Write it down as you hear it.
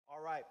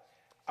right.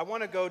 I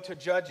want to go to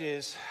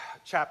Judges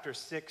chapter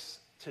 6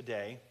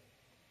 today.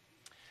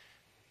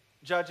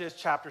 Judges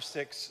chapter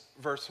 6,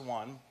 verse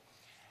 1.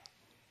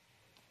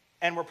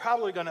 And we're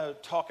probably going to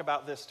talk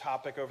about this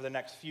topic over the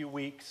next few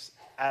weeks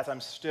as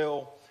I'm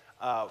still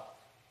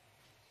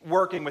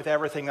working with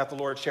everything that the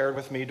Lord shared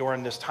with me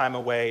during this time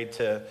away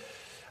to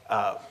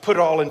put it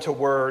all into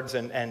words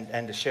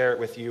and to share it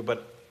with you.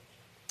 But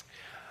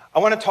I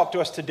want to talk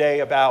to us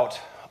today about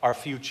our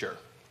future.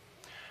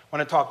 I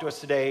want to talk to us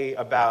today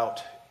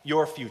about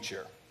your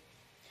future.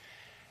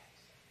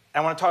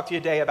 I want to talk to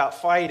you today about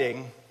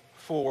fighting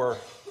for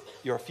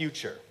your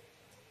future.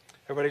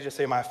 Everybody just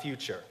say, my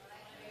future.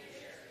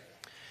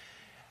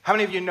 How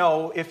many of you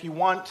know if you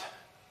want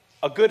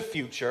a good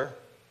future,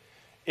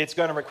 it's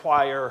going to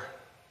require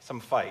some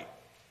fight?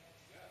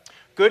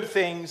 Good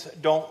things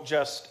don't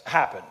just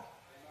happen.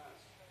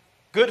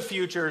 Good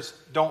futures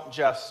don't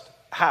just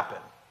happen.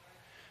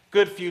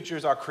 Good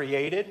futures are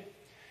created.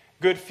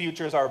 Good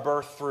futures are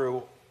birthed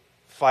through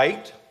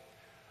fight.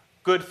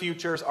 Good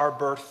futures are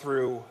birthed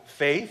through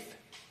faith.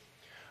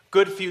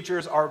 Good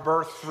futures are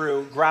birthed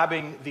through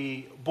grabbing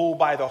the bull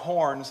by the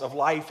horns of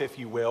life, if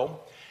you will,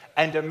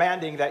 and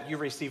demanding that you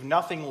receive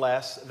nothing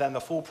less than the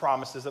full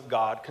promises of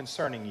God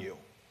concerning you.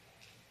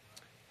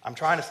 I'm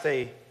trying to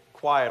stay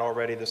quiet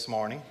already this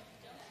morning.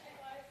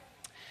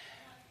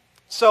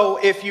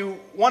 So if you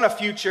want a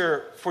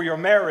future for your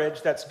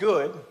marriage that's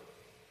good,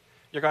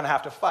 you're going to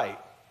have to fight.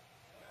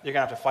 You're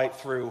going to have to fight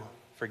through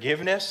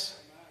forgiveness.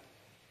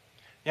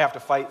 You have to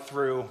fight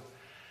through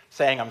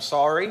saying, I'm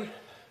sorry.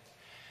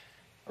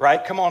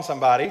 Right? Come on,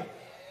 somebody.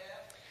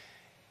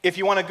 If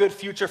you want a good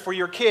future for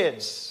your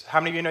kids, how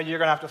many of you know you're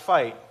going to have to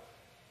fight?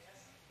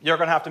 You're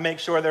going to have to make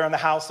sure they're in the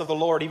house of the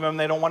Lord even when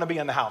they don't want to be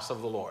in the house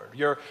of the Lord.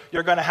 You're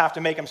going to have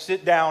to make them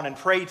sit down and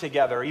pray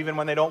together even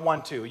when they don't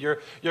want to. You're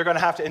going to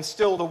have to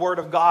instill the Word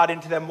of God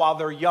into them while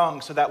they're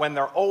young so that when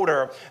they're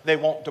older, they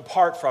won't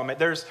depart from it.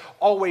 There's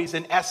always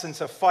an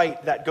essence of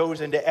fight that goes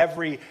into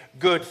every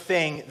good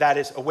thing that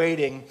is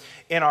awaiting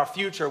in our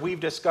future. We've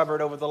discovered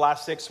over the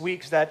last 6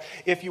 weeks that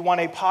if you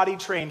want a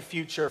potty-trained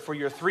future for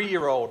your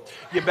 3-year-old,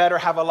 you better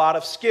have a lot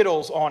of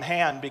Skittles on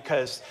hand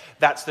because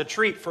that's the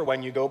treat for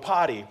when you go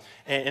potty.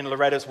 In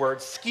Loretta's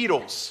words,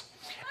 Skittles.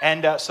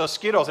 And so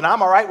Skittles, and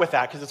I'm all right with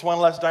that because it's one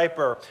less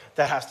diaper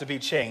that has to be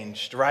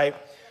changed, right?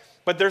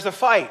 But there's a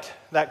fight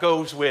that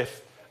goes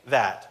with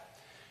that.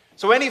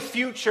 So any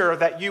future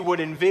that you would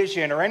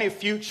envision or any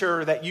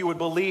future that you would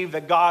believe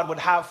that God would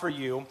have for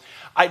you,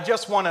 I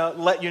just want to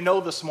let you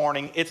know this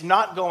morning, it's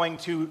not going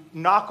to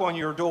knock on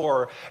your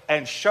door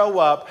and show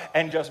up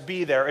and just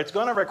be there. It's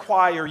going to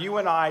require you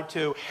and I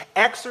to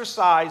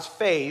exercise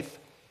faith,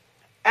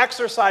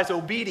 exercise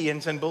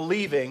obedience and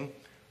believing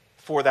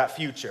for that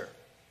future.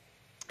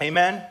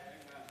 Amen?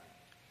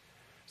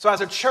 So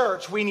as a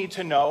church, we need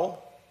to know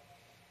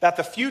that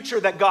the future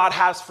that God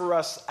has for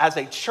us as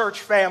a church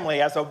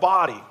family, as a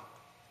body,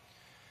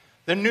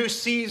 the new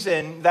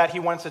season that He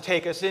wants to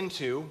take us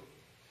into,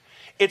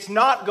 it's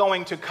not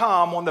going to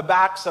come on the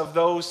backs of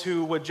those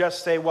who would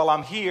just say, well,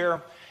 I'm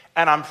here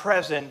and I'm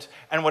present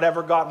and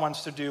whatever God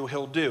wants to do,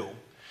 He'll do.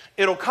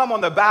 It'll come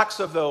on the backs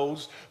of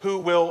those who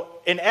will,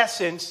 in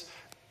essence,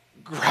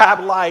 grab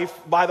life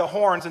by the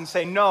horns and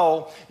say,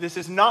 no, this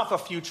is not the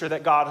future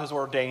that God has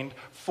ordained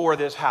for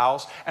this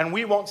house, and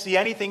we won't see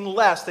anything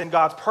less than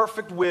God's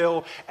perfect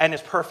will and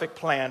His perfect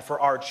plan for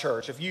our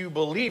church. If you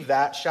believe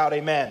that, shout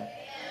amen. Amen.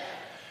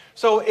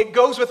 So it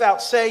goes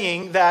without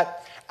saying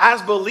that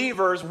as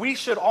believers, we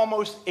should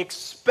almost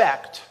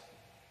expect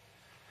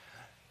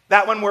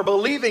that when we're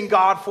believing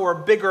God for a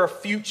bigger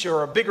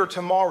future, a bigger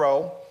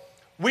tomorrow,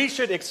 we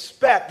should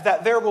expect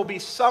that there will be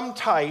some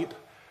type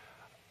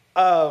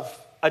of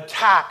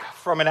attack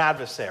from an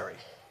adversary.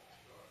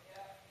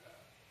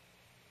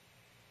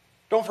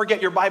 Don't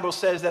forget your Bible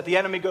says that the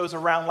enemy goes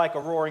around like a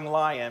roaring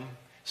lion,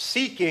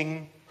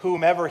 seeking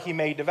whomever he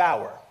may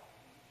devour.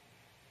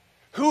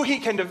 Who he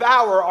can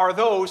devour are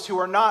those who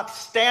are not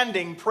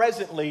standing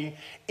presently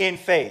in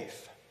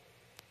faith,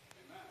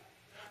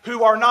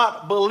 who are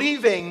not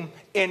believing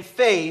in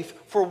faith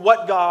for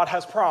what God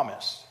has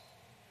promised.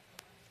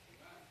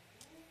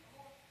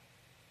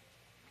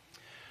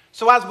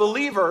 So as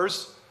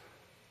believers,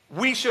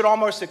 we should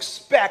almost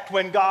expect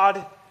when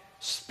God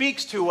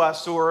speaks to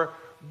us or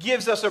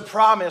gives us a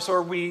promise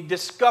or we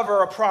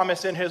discover a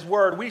promise in His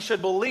Word, we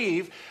should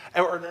believe,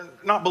 or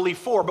not believe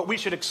for, but we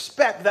should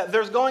expect that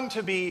there's going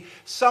to be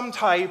some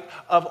type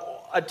of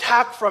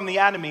attack from the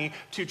enemy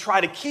to try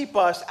to keep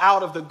us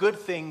out of the good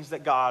things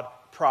that God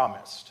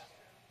promised.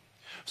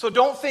 So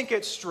don't think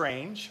it's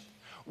strange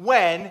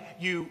when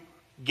you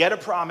get a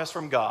promise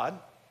from God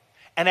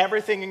and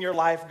everything in your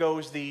life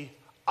goes the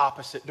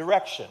opposite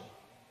direction.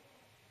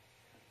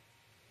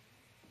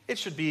 It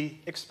should be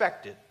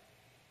expected.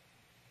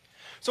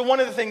 So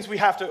one of the things we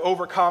have to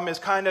overcome is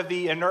kind of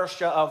the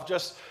inertia of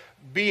just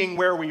being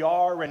where we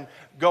are and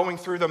going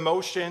through the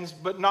motions.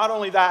 But not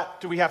only that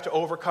do we have to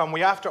overcome, we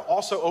have to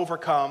also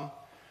overcome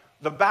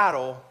the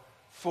battle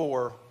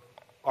for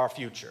our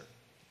future.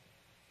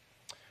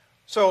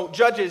 So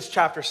Judges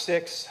chapter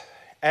 6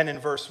 and in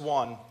verse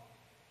 1. I'm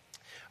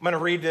going to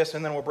read this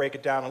and then we'll break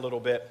it down a little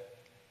bit.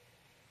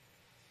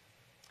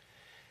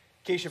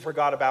 In case you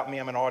forgot about me,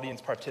 I'm an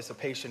audience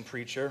participation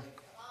preacher,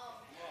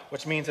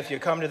 which means if you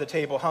come to the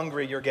table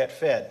hungry, you'll get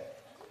fed.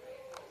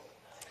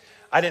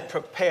 I didn't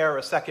prepare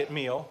a second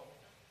meal.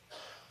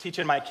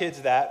 Teaching my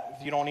kids that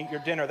if you don't eat your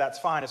dinner, that's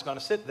fine. It's going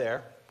to sit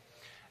there.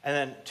 And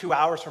then 2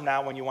 hours from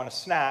now, when you want a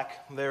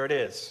snack, there it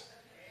is.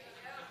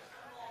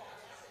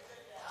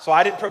 So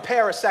I didn't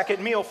prepare a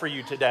second meal for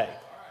you today.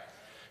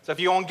 So if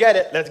you don't get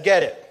it, let's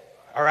get it.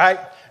 All right?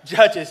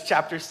 Judges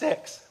chapter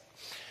 6.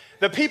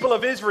 The people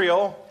of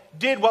Israel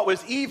did what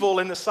was evil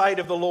in the sight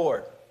of the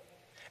Lord.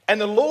 And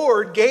the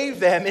Lord gave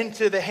them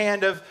into the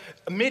hand of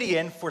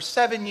Midian for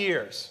 7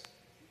 years.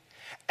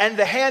 And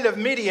the hand of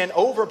Midian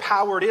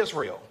overpowered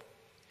Israel.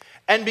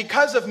 And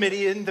because of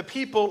Midian, the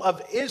people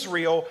of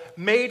Israel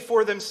made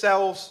for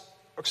themselves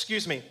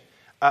the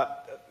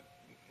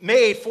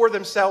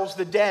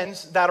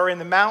dens that are in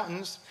the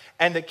mountains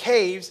and the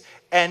caves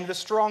and the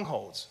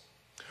strongholds.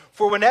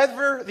 For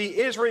whenever the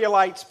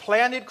Israelites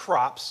planted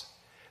crops,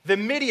 the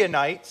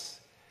Midianites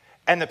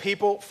and the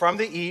people from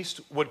the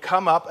east would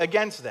come up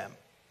against them.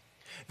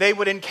 They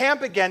would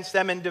encamp against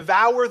them and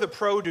devour the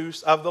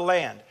produce of the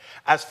land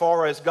as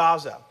far as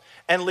Gaza,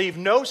 and leave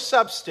no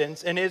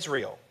substance in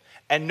Israel,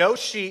 and no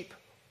sheep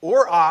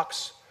or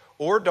ox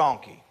or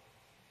donkey.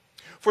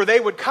 For they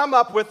would come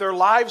up with their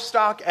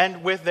livestock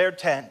and with their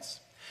tents.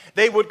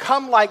 They would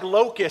come like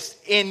locusts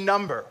in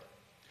number.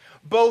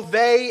 Both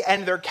they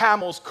and their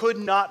camels could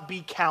not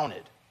be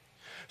counted,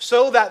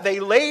 so that they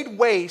laid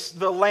waste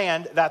the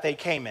land that they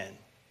came in.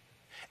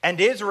 And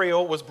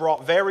Israel was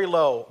brought very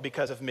low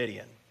because of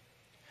Midian.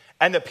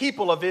 And the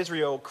people of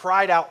Israel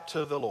cried out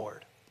to the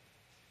Lord.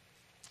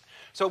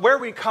 So where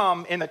we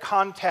come in the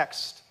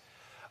context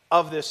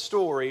of this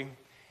story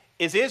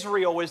is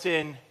Israel was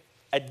in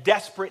a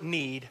desperate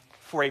need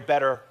for a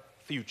better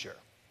future.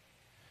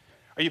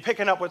 Are you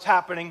picking up what's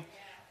happening?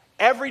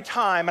 Every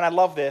time, and I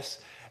love this,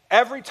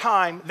 every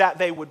time that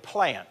they would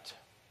plant,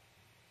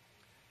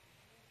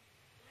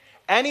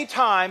 any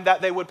time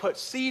that they would put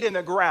seed in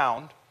the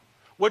ground,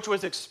 which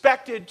was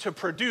expected to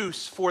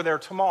produce for their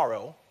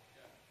tomorrow,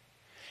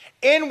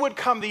 in would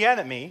come the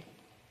enemy,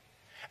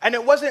 and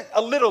it wasn't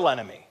a little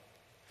enemy.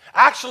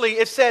 Actually,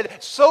 it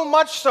said so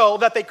much so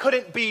that they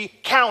couldn't be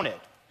counted.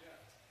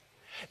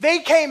 They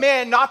came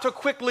in not to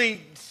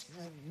quickly,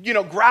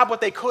 grab what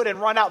they could and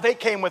run out. They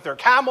came with their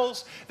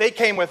camels. They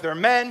came with their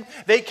men.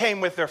 They came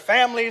with their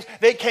families.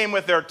 They came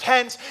with their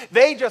tents.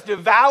 They just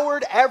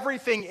devoured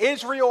everything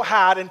Israel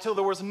had until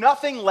there was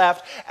nothing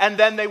left, and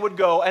then they would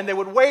go, and they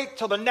would wait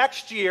till the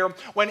next year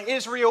when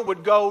Israel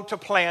would go to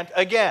plant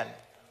again.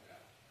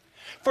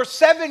 For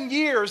 7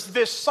 years,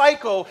 this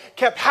cycle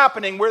kept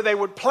happening where they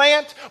would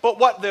plant, but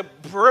what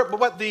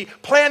the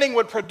planting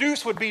would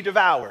produce would be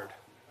devoured.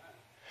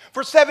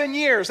 For 7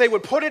 years, they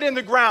would put it in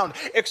the ground,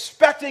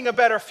 expecting a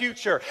better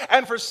future.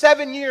 And for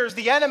 7 years,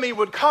 the enemy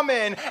would come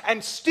in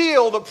and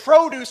steal the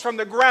produce from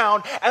the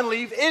ground and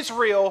leave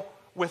Israel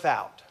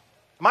without.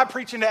 Am I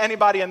preaching to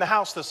anybody in the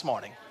house this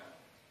morning?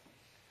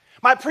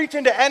 Am I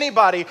preaching to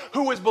anybody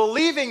who is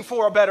believing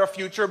for a better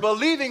future,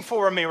 believing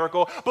for a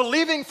miracle,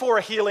 believing for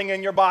a healing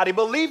in your body,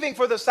 believing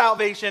for the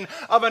salvation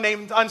of an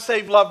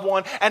unsaved loved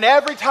one, and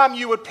every time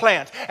you would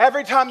plant,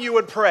 every time you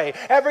would pray,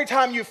 every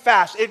time you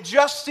fast, it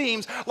just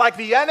seems like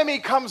the enemy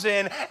comes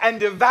in and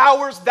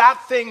devours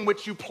that thing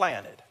which you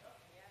planted.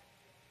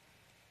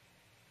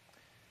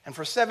 And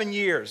for 7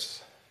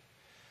 years,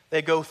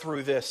 they go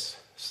through this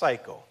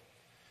cycle.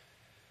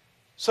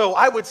 So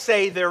I would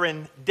say they're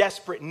in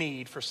desperate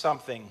need for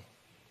something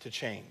to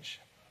change.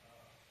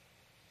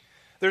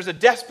 There's a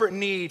desperate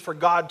need for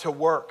God to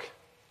work.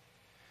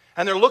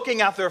 And they're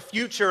looking at their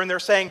future and they're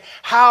saying,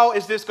 how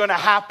is this going to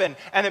happen?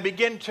 And they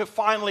begin to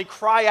finally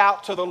cry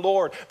out to the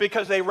Lord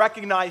because they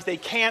recognize they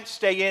can't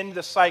stay in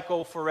the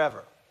cycle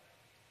forever.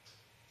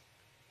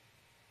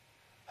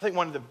 I think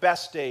one of the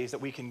best days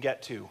that we can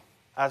get to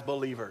as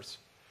believers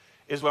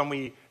is when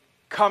we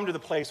come to the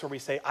place where we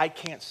say, I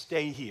can't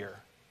stay here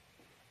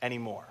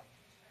anymore.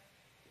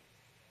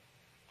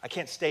 I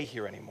can't stay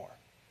here anymore.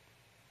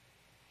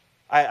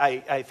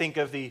 I think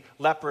of the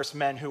leprous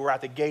men who were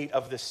at the gate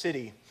of the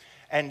city,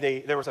 and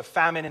there was a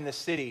famine in the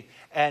city,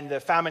 and the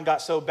famine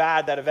got so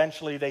bad that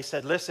eventually they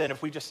said, listen,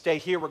 if we just stay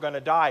here, we're going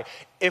to die.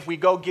 If we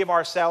go give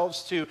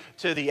ourselves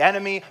to the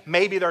enemy,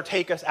 maybe they'll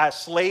take us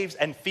as slaves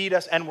and feed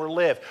us and we'll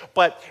live.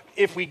 But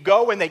if we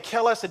go and they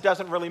kill us, it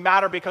doesn't really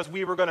matter because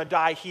we were going to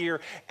die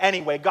here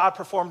anyway. God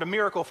performed a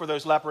miracle for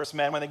those leprous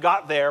men. When they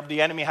got there,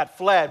 the enemy had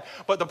fled.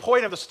 But the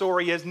point of the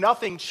story is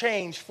nothing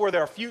changed for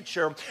their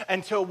future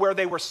until where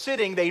they were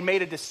sitting, they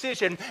made a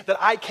decision that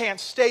I can't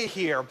stay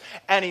here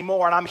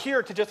anymore. And I'm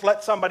here to just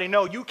let somebody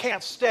know you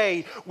can't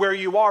stay where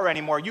you are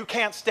anymore. You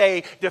can't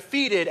stay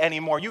defeated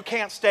anymore. You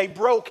can't stay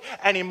broke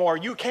anymore.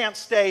 You can't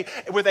stay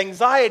with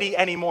anxiety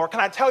anymore. Can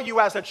I tell you,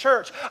 as a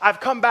church, I've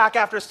come back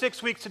after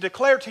 6 weeks to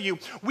declare to you,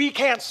 we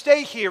can't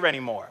stay here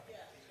anymore.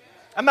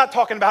 I'm not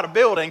talking about a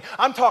building.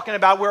 I'm talking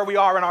about where we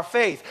are in our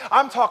faith.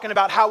 I'm talking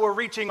about how we're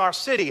reaching our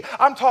city.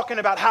 I'm talking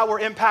about how we're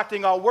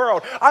impacting our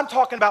world. I'm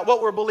talking about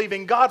what we're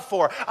believing God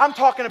for. I'm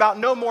talking about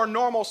no more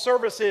normal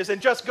services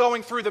and just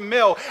going through the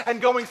mill and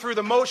going through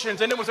the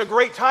motions, and it was a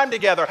great time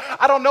together.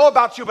 I don't know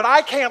about you, but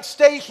I can't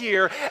stay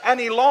here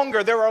any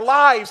longer. There are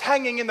lives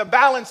hanging in the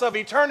balance of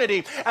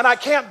eternity, and I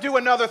can't do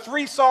another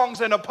 3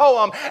 songs and a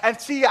poem and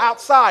see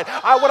outside.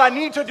 What I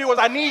need to do is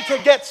I need to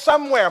get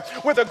somewhere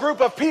with a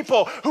group of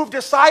people who've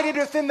decided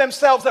within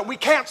themselves that we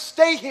can't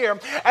stay here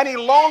any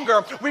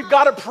longer. We've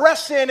got to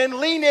press in and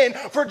lean in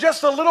for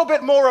just a little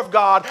bit more of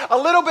God, a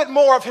little bit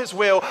more of His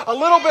will, a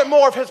little bit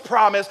more of His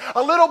promise,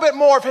 a little bit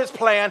more of His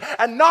plan,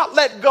 and not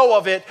let go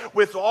of it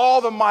with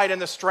all the might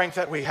and the strength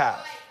that we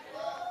have.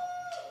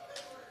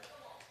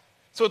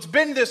 So it's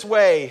been this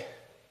way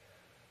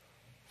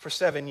for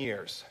 7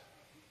 years.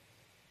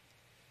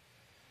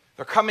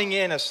 They're coming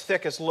in as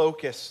thick as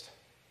locusts.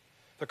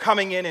 They're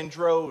coming in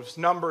droves,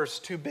 numbers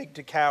too big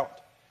to count.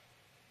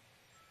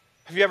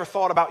 Have you ever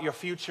thought about your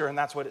future and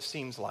that's what it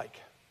seems like?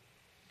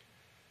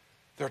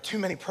 There are too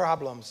many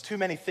problems, too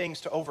many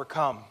things to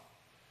overcome.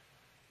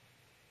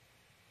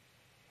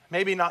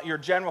 Maybe not your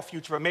general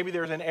future, but maybe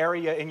there's an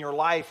area in your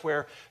life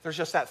where there's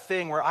just that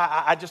thing where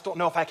I just don't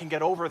know if I can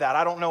get over that.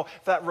 I don't know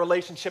if that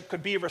relationship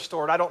could be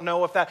restored. I don't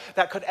know if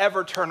that could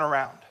ever turn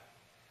around.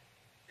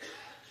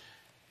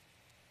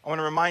 I want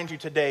to remind you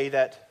today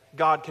that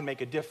God can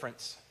make a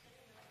difference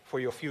for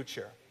your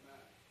future.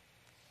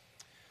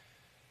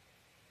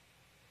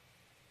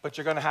 But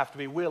you're going to have to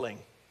be willing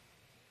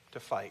to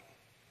fight.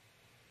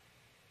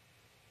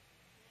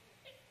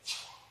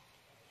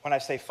 When I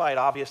say fight,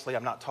 obviously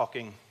I'm not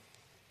talking.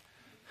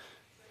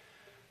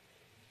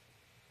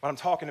 What I'm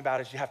talking about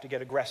is you have to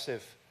get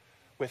aggressive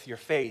with your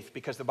faith,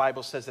 because the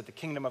Bible says that the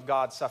kingdom of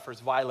God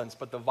suffers violence,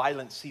 but the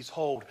violence seize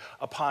hold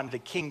upon the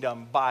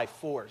kingdom by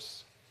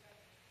force.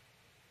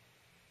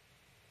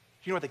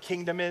 Do you know what the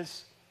kingdom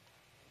is?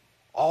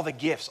 All the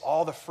gifts,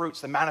 all the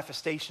fruits, the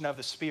manifestation of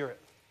the Spirit.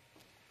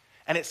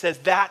 And it says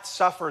that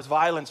suffers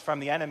violence from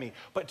the enemy.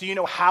 But do you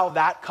know how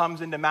that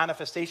comes into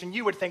manifestation?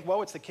 You would think,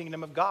 well, it's the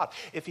kingdom of God.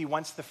 If He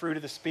wants the fruit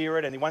of the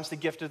Spirit and He wants the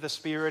gift of the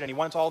Spirit and He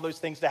wants all those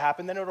things to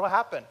happen, then it will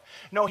happen.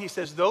 No, He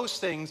says those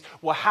things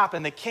will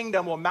happen. The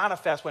kingdom will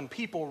manifest when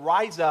people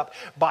rise up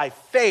by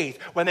faith,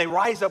 when they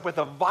rise up with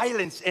a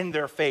violence in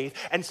their faith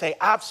and say,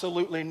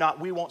 absolutely not.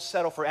 We won't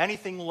settle for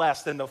anything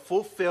less than the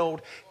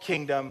fulfilled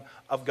kingdom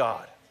of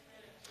God.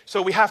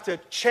 So we have to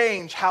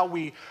change how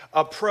we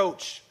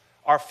approach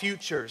our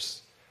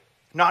futures,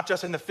 not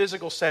just in the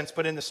physical sense,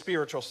 but in the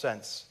spiritual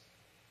sense.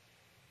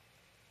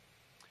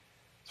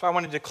 So I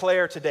want to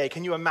declare today,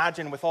 can you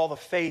imagine with all the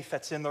faith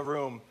that's in the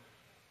room,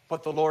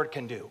 what the Lord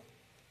can do?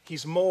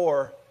 He's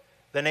more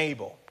than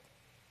able.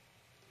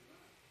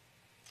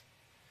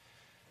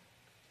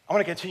 I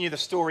want to continue the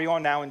story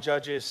on now in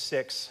Judges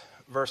 6,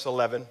 verse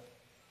 11.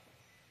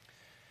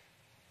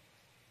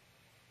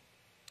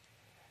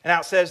 And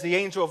now it says, the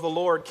angel of the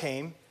Lord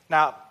came.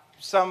 Now,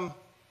 some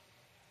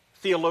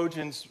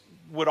theologians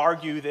would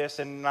argue this,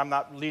 and I'm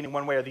not leaning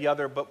one way or the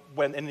other, but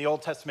when in the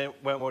Old Testament,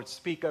 when it would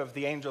speak of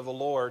the angel of the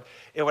Lord,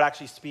 it would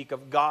actually speak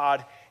of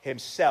God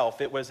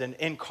Himself. It was an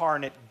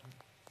incarnate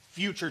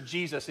future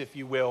Jesus, if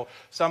you will.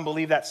 Some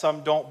believe that,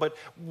 some don't. But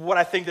what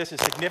I think this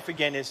is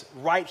significant is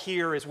right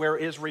here is where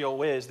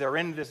Israel is. They're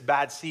in this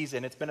bad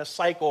season. It's been a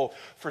cycle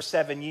for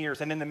 7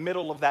 years. And in the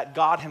middle of that,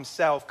 God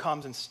Himself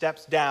comes and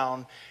steps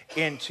down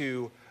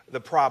into the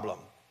problem.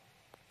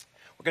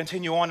 We'll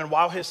continue on. And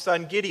while his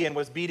son Gideon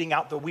was beating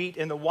out the wheat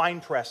in the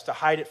winepress to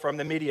hide it from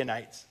the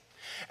Midianites,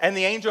 and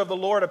the angel of the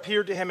Lord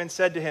appeared to him and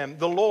said to him,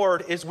 "The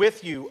Lord is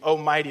with you, O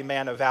mighty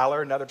man of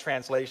valor." Another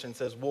translation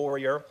says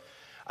warrior.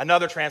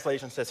 Another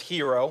translation says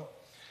hero.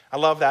 I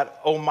love that,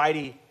 O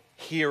mighty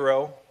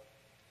hero.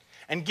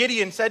 And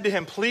Gideon said to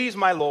him, "Please,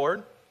 my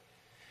Lord,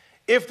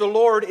 if the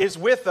Lord is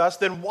with us,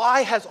 then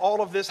why has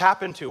all of this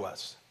happened to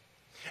us?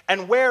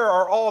 And where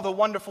are all the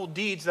wonderful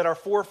deeds that our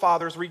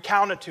forefathers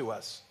recounted to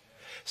us,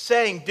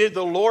 saying, 'Did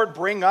the Lord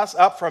bring us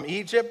up from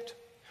Egypt?'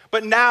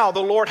 But now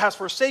the Lord has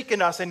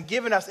forsaken us and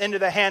given us into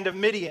the hand of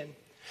Midian."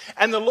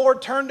 And the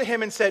Lord turned to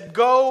him and said,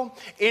 "Go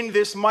in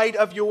this might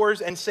of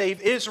yours and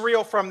save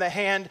Israel from the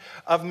hand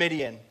of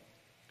Midian.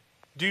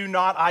 Do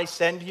not I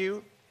send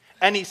you?"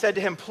 And he said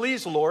to him,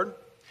 "Please, Lord,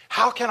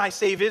 how can I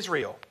save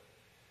Israel?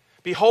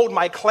 Behold,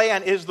 my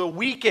clan is the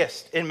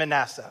weakest in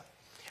Manasseh,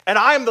 and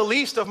I am the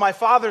least of my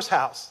father's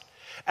house."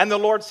 And the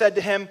Lord said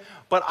to him,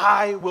 "But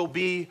I will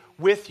be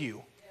with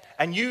you,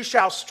 and you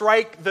shall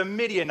strike the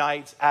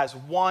Midianites as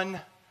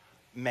one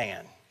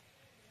man."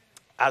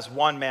 As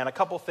one man. A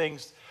couple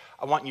things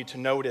I want you to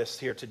notice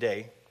here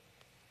today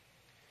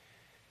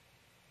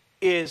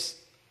is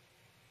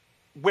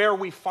where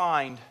we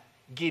find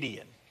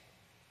Gideon.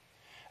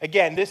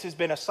 Again, this has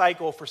been a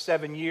cycle for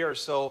 7 years.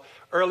 So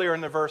earlier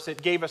in the verse,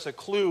 it gave us a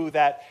clue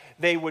that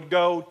they would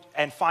go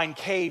and find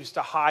caves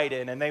to hide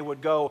in, and they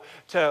would go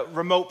to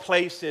remote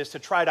places to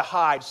try to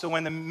hide. So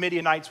when the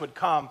Midianites would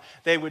come,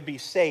 they would be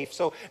safe.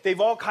 So they've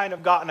all kind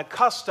of gotten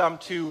accustomed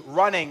to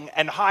running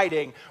and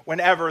hiding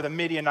whenever the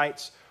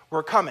Midianites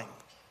were coming.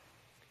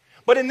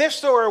 But in this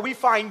story, we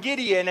find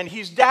Gideon, and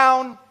he's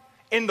down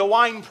in the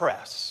wine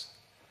press.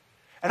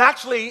 And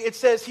actually, it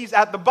says he's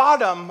at the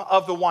bottom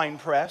of the wine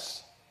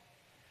press,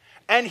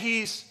 and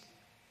he's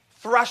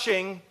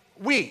threshing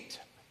wheat.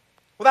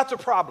 Well, that's a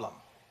problem,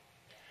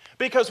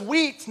 because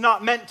wheat's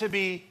not meant to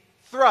be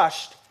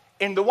threshed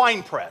in the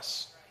wine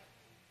press.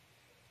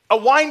 A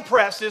wine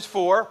press is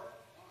for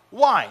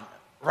wine,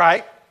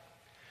 right?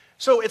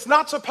 So it's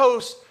not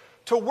supposed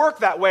to work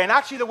that way. And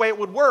actually, the way it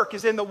would work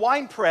is in the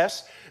wine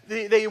press,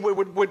 they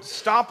would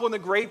stomp on the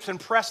grapes and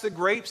press the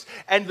grapes,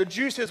 and the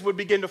juices would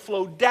begin to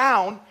flow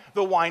down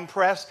the wine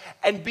press,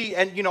 and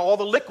all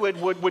the liquid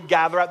would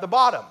gather at the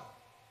bottom.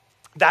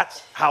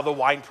 That's how the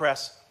wine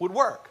press would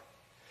work.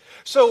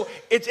 So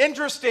it's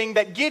interesting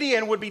that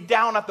Gideon would be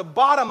down at the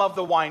bottom of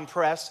the wine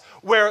press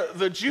where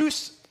the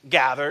juice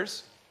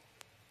gathers,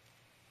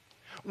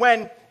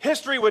 when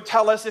history would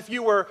tell us if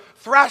you were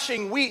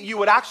thrashing wheat, you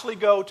would actually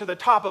go to the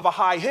top of a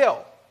high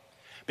hill,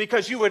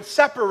 because you would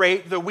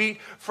separate the wheat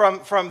from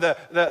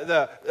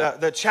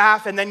the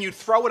chaff, and then you'd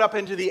throw it up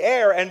into the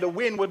air, and the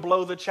wind would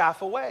blow the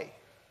chaff away,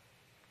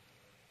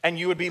 and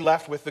you would be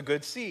left with the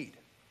good seed.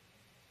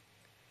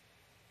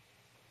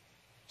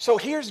 So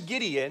here's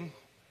Gideon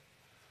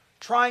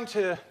trying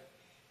to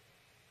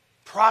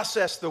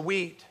process the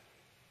wheat,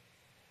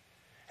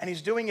 and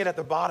he's doing it at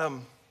the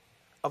bottom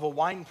of a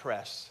wine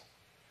press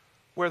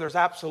where there's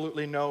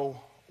absolutely no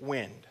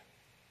wind.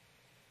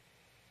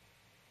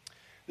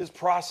 This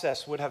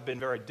process would have been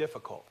very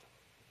difficult,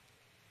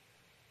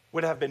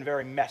 would have been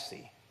very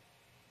messy.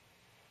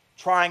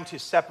 Trying to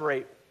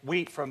separate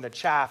wheat from the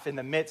chaff in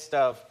the midst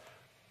of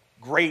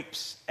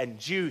grapes and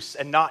juice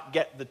and not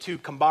get the two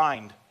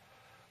combined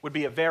would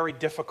be a very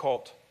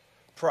difficult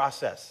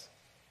process.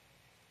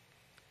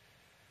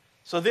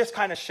 So this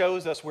kind of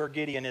shows us where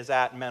Gideon is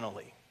at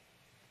mentally,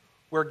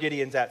 where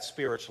Gideon's at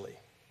spiritually.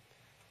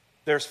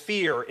 There's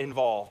fear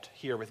involved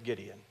here with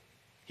Gideon.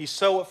 He's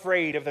so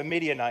afraid of the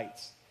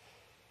Midianites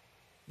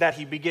that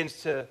he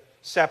begins to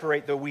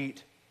separate the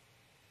wheat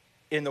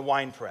in the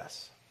wine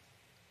press.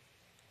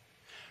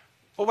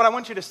 But what I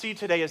want you to see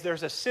today is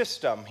there's a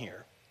system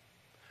here,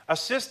 a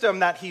system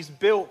that he's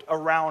built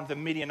around the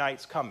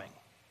Midianites coming.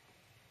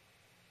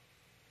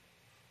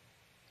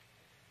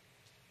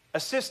 A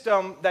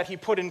system that he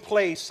put in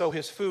place so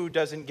his food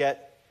doesn't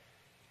get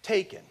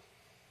taken.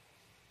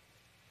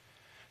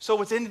 So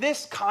it's in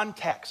this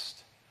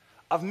context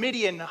of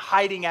Midian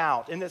hiding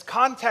out, in this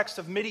context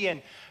of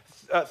Midian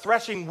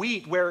threshing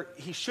wheat where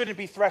he shouldn't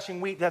be threshing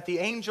wheat, that the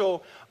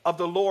angel of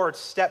the Lord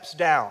steps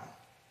down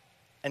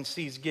and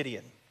sees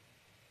Gideon.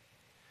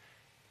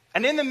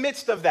 And in the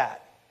midst of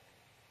that,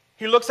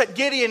 he looks at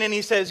Gideon and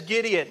he says,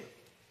 "Gideon,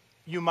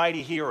 you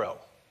mighty hero.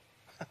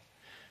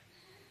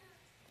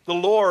 The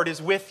Lord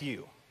is with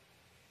you."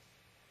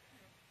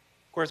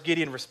 Of course,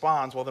 Gideon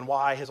responds, "Well, then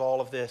why has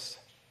all of this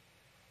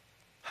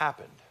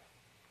happened?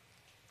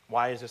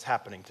 Why is this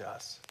happening to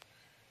us?"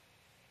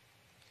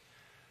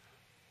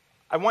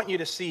 I want you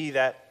to see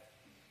that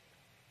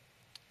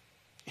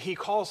he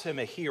calls him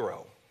a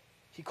hero.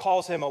 He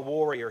calls him a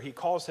warrior. He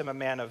calls him a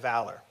man of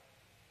valor,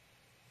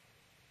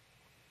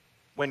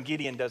 when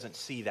Gideon doesn't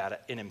see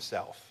that in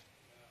himself.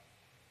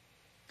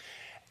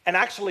 And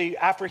actually,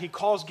 after he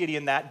calls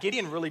Gideon that,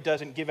 Gideon really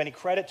doesn't give any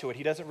credit to it.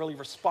 He doesn't really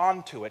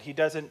respond to it. He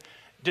doesn't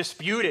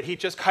dispute it. He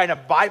just kind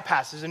of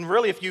bypasses. And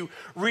really, if you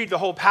read the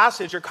whole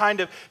passage, you kind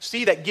of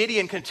see that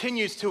Gideon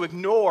continues to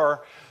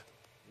ignore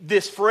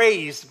this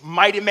phrase,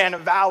 mighty man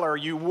of valor,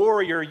 you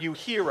warrior, you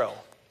hero.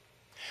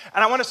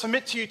 And I want to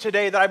submit to you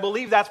today that I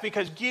believe that's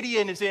because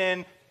Gideon is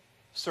in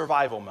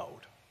survival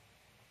mode.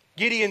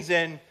 Gideon's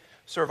in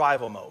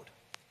survival mode.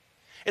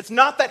 It's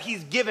not that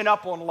he's given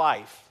up on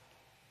life.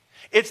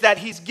 It's that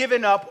he's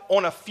given up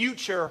on a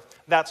future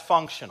that's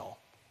functional.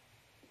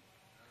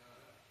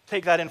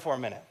 Take that in for a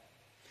minute.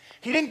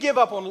 He didn't give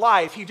up on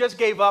life. He just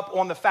gave up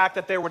on the fact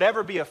that there would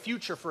ever be a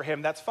future for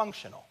him that's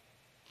functional.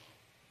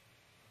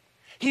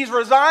 He's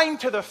resigned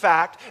to the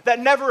fact that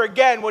never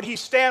again would he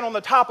stand on the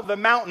top of the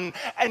mountain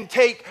and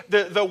take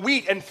the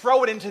wheat and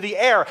throw it into the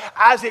air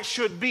as it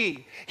should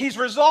be. He's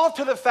resolved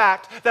to the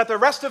fact that the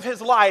rest of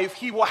his life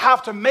he will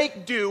have to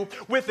make do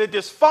with the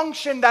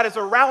dysfunction that is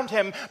around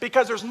him,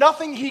 because there's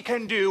nothing he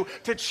can do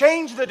to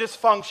change the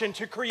dysfunction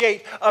to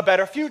create a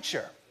better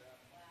future.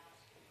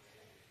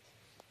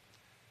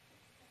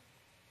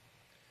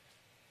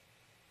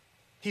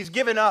 He's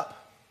given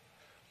up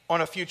on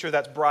a future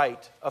that's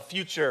bright, a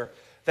future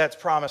that's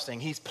promising.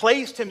 He's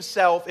placed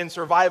himself in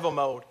survival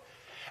mode,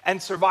 and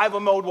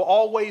survival mode will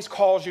always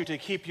cause you to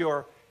keep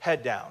your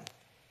head down.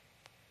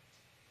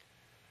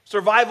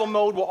 Survival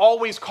mode will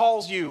always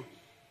cause you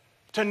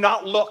to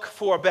not look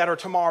for a better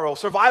tomorrow.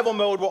 Survival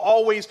mode will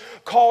always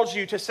cause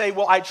you to say,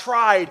 well, I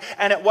tried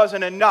and it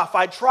wasn't enough.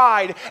 I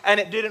tried and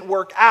it didn't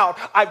work out.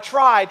 I've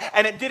tried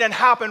and it didn't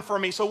happen for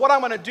me. So what I'm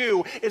going to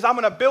do is I'm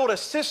going to build a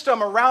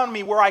system around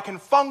me where I can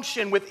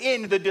function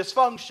within the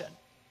dysfunction.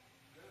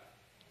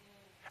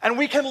 And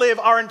we can live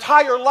our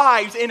entire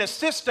lives in a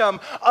system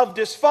of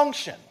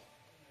dysfunction.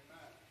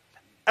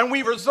 And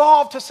we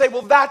resolve to say,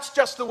 well, that's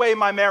just the way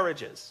my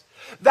marriage is.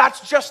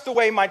 That's just the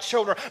way my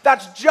children,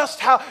 that's just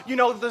how,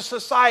 the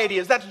society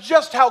is. That's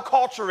just how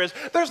culture is.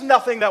 There's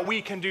nothing that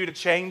we can do to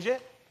change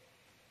it.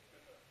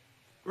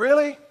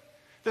 Really?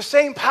 The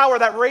same power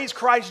that raised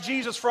Christ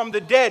Jesus from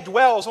the dead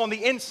dwells on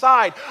the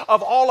inside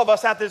of all of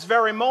us at this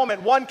very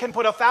moment. One can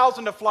put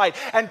 1,000 to flight,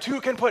 and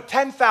two can put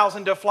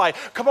 10,000 to flight.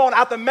 Come on,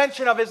 at the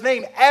mention of his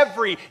name,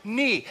 every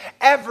knee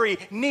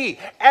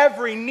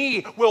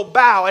will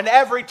bow, and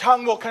every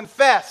tongue will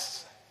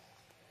confess.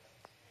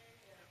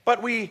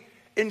 But we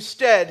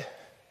instead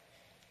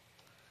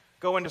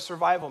go into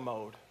survival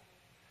mode,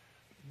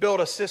 build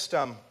a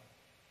system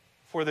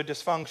for the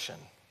dysfunction.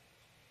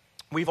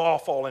 We've all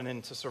fallen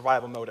into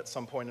survival mode at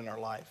some point in our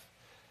life.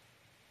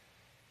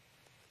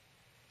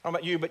 I don't know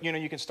about you, but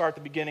you can start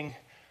the beginning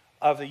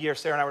of the year.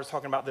 Sarah and I were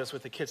talking about this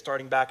with the kids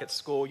starting back at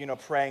school,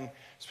 praying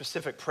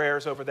specific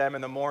prayers over them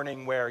in the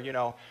morning where,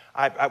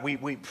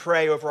 we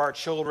pray over our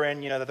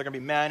children, that they're going to be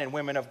men and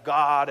women of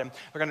God and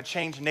they're going to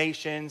change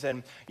nations.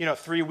 And,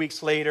 3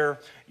 weeks later,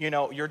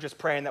 you're just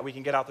praying that we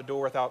can get out the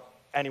door without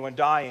anyone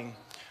dying.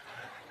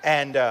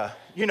 And,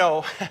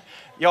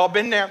 y'all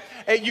been there.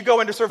 You go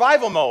into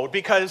survival mode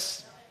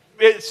because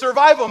it's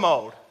survival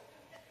mode.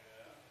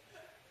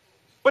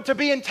 But to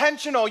be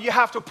intentional, you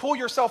have to pull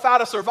yourself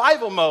out of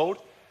survival mode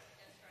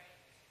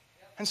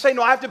and say,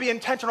 no, I have to be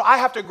intentional. I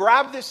have to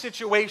grab this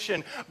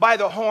situation by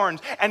the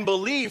horns and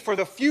believe for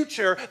the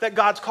future that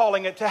God's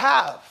calling it to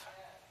have.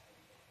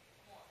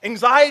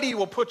 Anxiety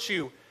will put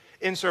you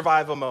in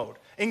survival mode.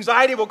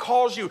 Anxiety will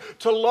cause you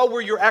to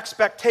lower your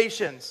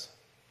expectations.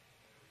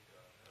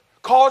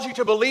 Cause you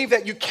to believe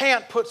that you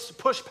can't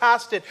push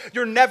past it.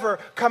 You'll never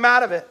come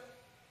out of it.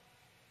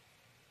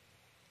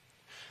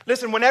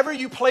 Listen, whenever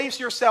you place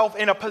yourself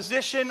in a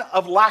position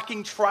of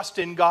lacking trust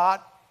in God,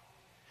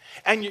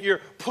 and you're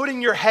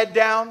putting your head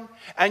down,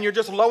 and you're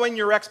just lowering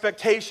your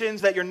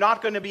expectations that you're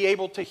not going to be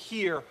able to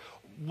hear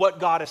what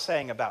God is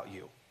saying about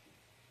you.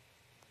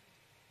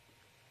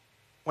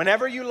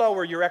 Whenever you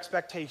lower your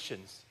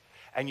expectations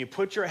and you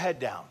put your head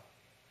down,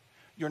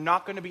 you're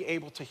not going to be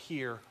able to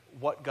hear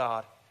what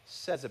God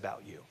says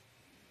about you.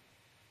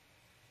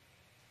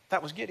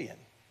 That was Gideon.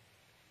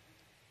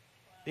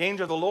 The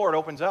angel of the Lord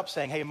opens up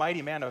saying, hey,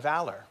 mighty man of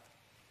valor.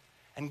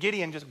 And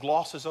Gideon just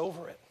glosses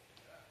over it.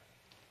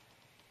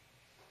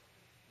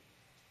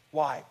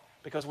 Why?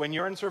 Because when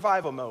you're in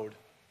survival mode,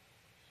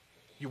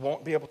 you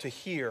won't be able to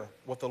hear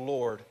what the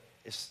Lord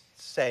is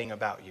saying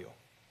about you.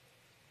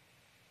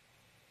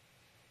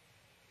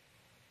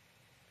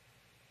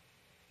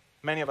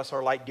 Many of us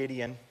are like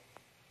Gideon.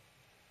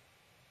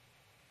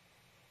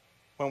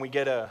 When we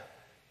get a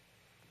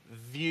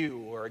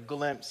view or a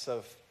glimpse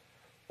of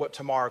what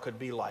tomorrow could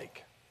be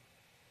like,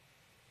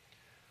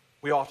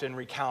 we often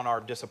recount our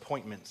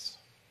disappointments.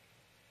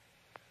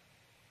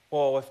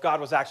 Well, if God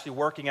was actually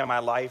working in my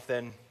life,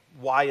 then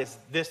why is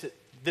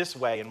this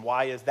way and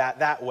why is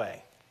that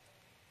way?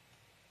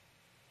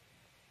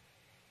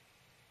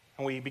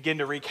 And we begin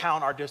to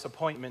recount our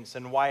disappointments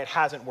and why it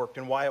hasn't worked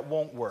and why it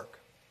won't work.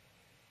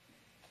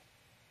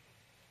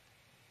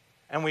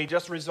 And we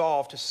just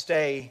resolve to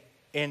stay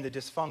in the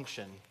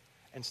dysfunction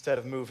instead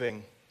of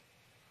moving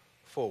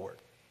forward.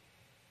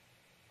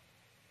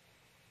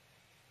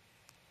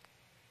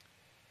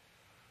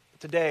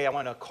 Today, I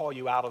want to call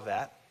you out of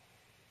that,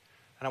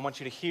 and I want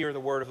you to hear the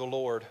word of the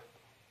Lord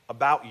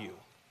about you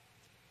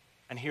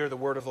and hear the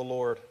word of the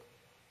Lord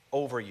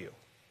over you.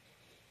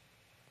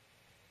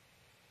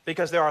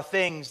 Because there are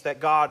things that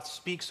God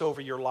speaks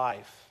over your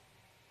life,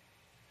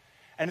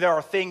 and there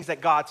are things that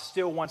God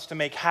still wants to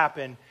make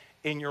happen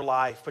in your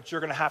life, but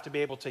you're going to have to be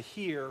able to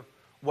hear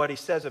what he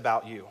says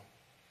about you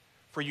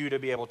for you to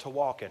be able to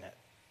walk in it.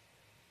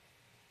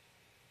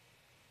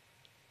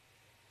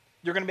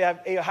 You're going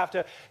to have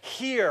to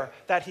hear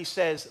that he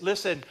says,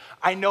 listen,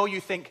 I know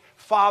you think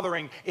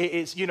fathering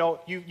is,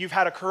 you've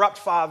had a corrupt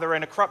father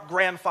and a corrupt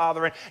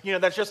grandfather,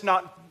 and, that's just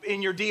not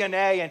in your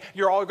DNA, and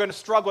you're all going to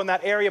struggle in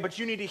that area, but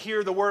you need to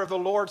hear the word of the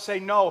Lord say,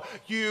 no,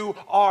 you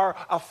are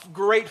a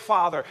great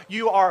father.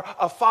 You are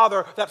a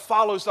father that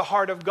follows the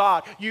heart of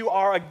God. You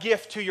are a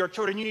gift to your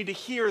children. You need to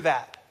hear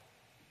that.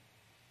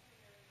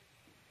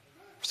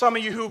 Some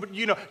of you who,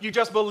 you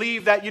just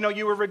believe that,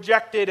 you were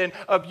rejected and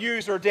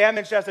abused or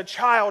damaged as a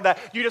child, that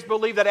you just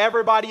believe that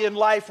everybody in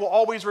life will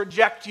always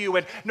reject you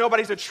and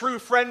nobody's a true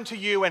friend to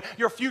you and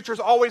your future's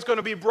always going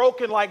to be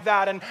broken like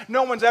that and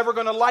no one's ever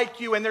going to like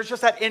you, and there's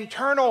just that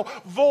internal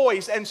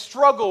voice and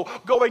struggle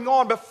going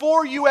on.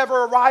 Before you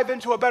ever arrive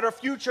into a better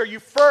future, you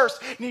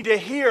first need to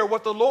hear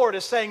what the Lord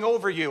is saying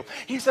over you.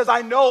 He says,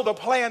 I know the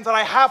plans that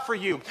I have for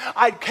you.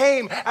 I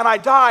came and I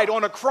died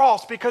on a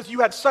cross because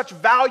you had such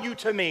value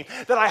to me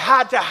that I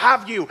had to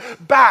have you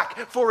back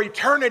for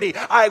eternity.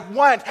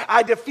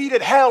 I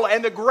defeated hell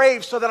and the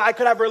grave so that I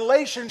could have a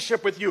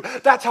relationship with you.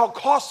 That's how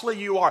costly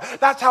you are.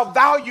 That's how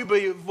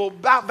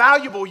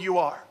valuable you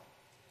are.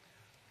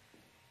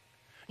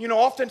 You know,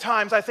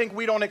 oftentimes I think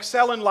we don't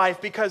excel in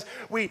life because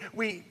we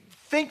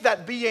think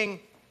that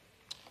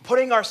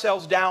putting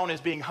ourselves down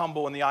is being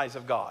humble in the eyes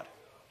of God.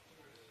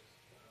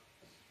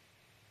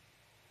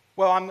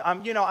 Well,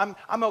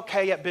 I'm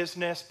okay at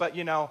business, but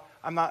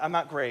I'm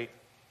not great.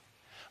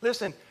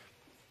 Listen,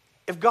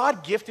 if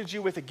God gifted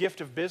you with a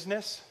gift of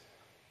business,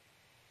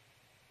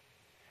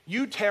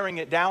 you tearing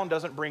it down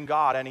doesn't bring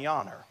God any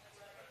honor.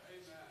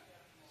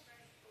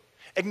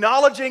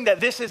 Acknowledging that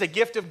this is a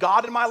gift of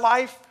God in my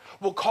life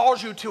will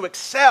cause you to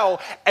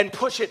excel and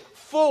push it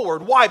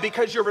forward. Why?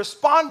 Because you're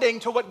responding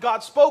to what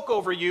God spoke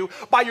over you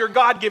by your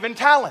God-given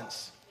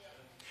talents,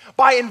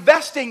 by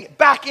investing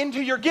back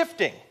into your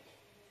gifting.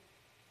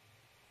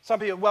 Some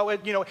people, well,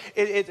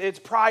 it's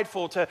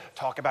prideful to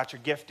talk about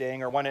your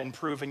gifting or want to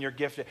improve in your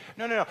gifting.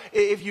 No.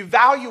 If you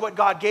value what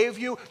God gave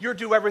you, you'll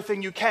do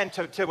everything you can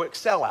to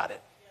excel at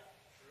it,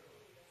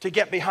 to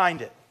get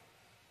behind it.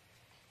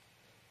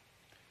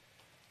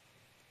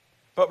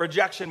 But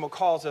rejection will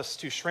cause us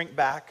to shrink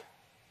back,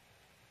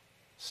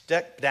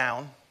 step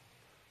down,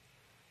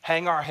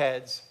 hang our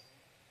heads,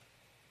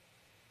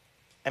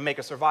 and make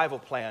a survival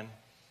plan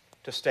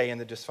to stay in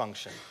the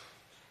dysfunction.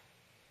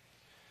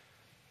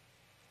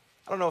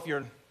 I don't know if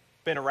you've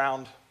been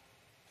around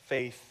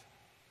faith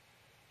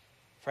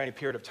for any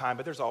period of time,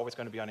 but there's always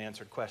going to be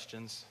unanswered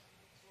questions.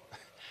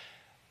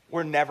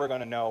 We're never going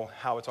to know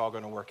how it's all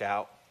going to work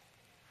out.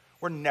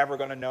 We're never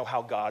going to know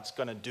how God's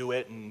going to do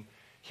it. And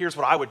here's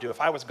what I would do. If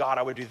I was God,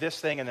 I would do this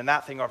thing and then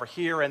that thing over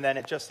here. And then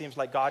it just seems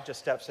like God just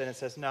steps in and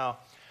says, no,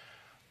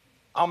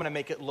 I'm going to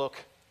make it look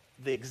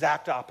the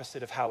exact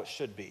opposite of how it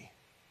should be,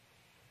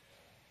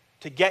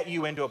 to get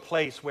you into a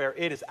place where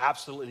it is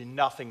absolutely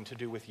nothing to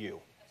do with you.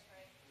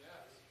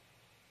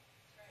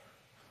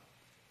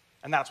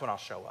 And that's when I'll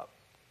show up.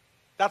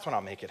 That's when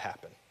I'll make it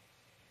happen.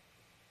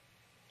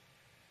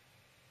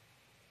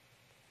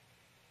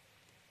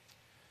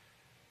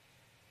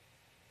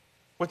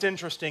 What's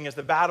interesting is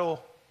the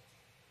battle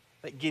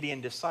that Gideon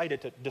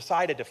decided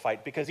to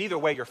fight, because either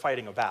way you're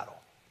fighting a battle.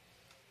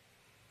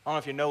 I don't know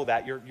if you know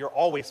that. You're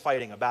always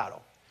fighting a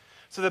battle.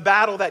 So the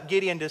battle that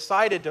Gideon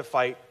decided to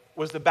fight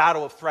was the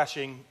battle of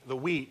threshing the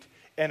wheat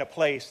in a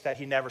place that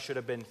he never should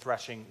have been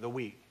threshing the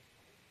wheat.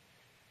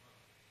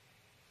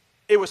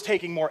 It was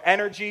taking more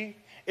energy.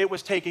 It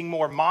was taking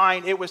more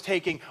mind. It was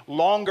taking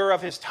longer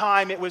of his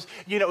time. It was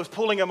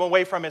pulling him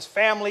away from his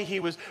family. He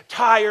was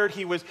tired.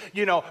 He was,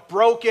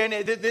 broken.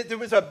 There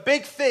was a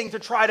big thing to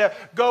try to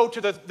go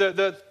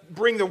to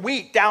bring the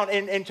wheat down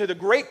into the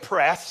grape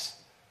press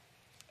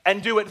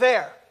and do it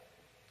there.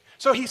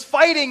 So he's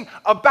fighting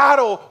a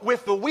battle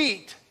with the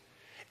wheat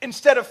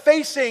instead of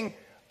facing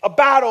a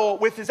battle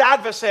with his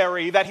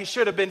adversary that he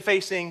should have been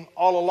facing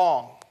all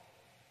along.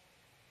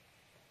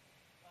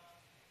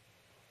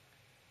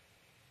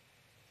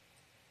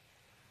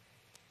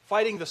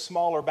 Fighting the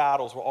smaller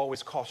battles will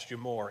always cost you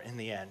more in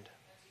the end.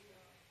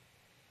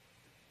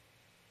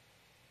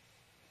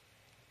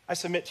 I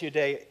submit to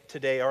you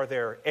today, are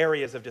there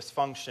areas of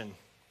dysfunction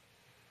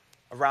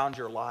around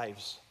your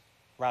lives,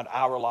 around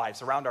our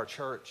lives, around our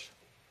church,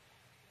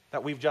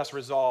 that we've just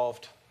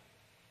resolved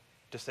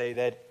to say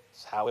that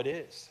it's how it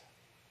is?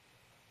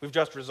 We've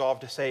just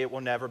resolved to say it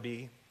will never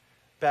be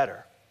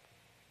better.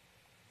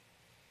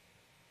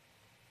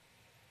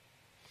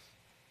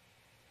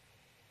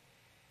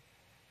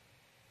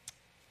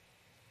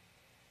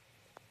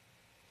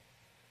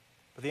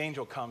 But the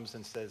angel comes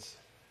and says,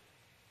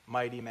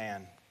 mighty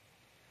man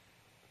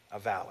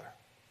of valor.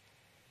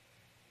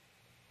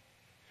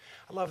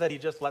 I love that he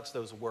just lets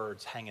those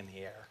words hang in the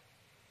air.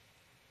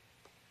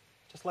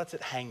 Just lets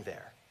it hang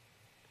there.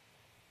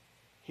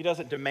 He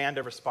doesn't demand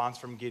a response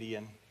from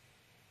Gideon.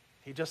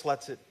 He just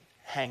lets it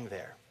hang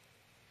there.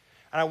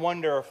 And I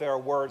wonder if there are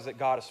words that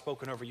God has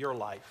spoken over your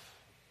life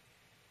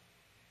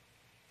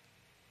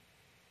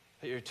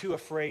that you're too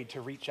afraid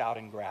to reach out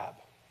and grab.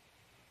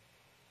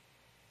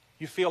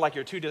 You feel like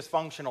you're too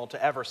dysfunctional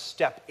to ever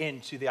step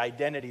into the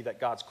identity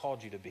that God's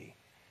called you to be,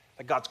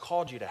 that God's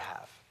called you to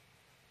have.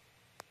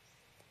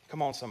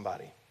 Come on,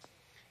 somebody.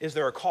 Is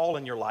there a call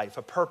in your life,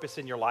 a purpose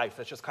in your life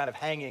that's just kind of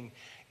hanging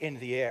in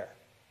the air?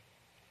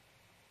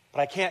 But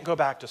I can't go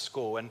back to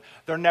school, and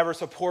they'll never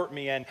support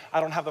me, and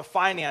I don't have the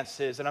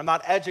finances, and I'm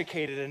not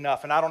educated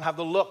enough, and I don't have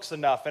the looks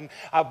enough, and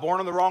I'm born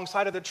on the wrong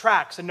side of the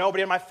tracks, and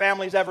nobody in my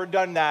family's ever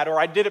done that, or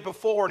I did it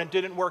before and it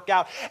didn't work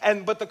out.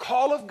 But the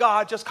call of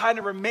God just kind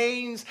of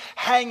remains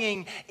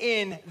hanging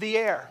in the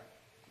air.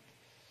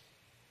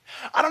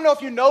 I don't know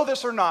if you know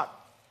this or not,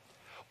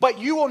 but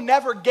you will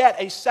never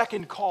get a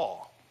second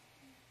call.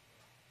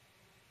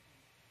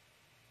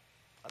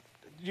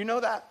 Do you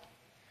know that?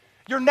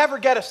 You'll never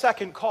get a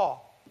second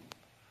call.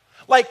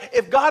 Like,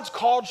 if God's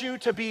called you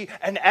to be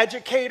an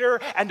educator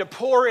and to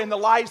pour in the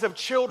lives of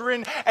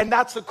children, and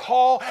that's the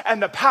call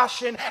and the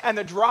passion and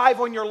the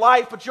drive on your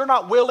life, but you're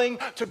not willing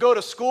to go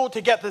to school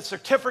to get the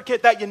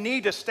certificate that you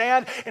need to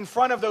stand in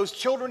front of those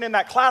children in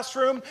that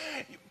classroom,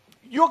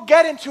 you'll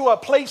get into a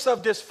place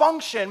of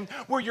dysfunction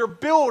where you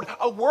build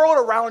a world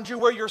around you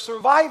where you're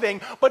surviving,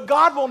 but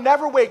God will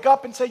never wake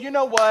up and say, you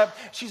know what,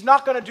 she's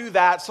not going to do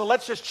that, so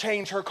let's just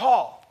change her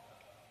call.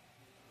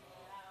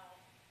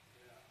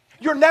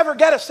 You'll never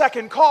get a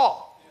second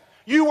call.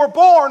 You were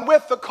born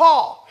with the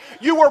call.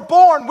 You were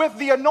born with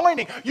the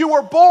anointing. You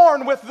were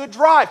born with the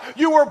drive.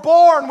 You were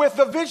born with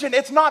the vision.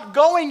 It's not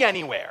going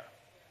anywhere.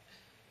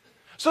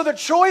 So the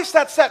choice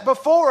that's set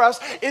before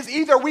us is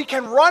either we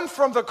can run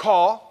from the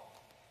call,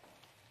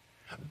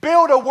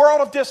 build a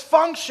world of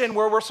dysfunction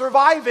where we're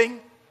surviving,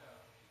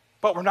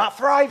 but we're not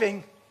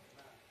thriving.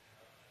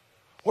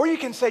 Or you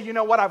can say, you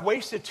know what, I've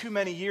wasted too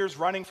many years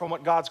running from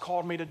what God's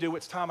called me to do.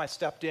 It's time I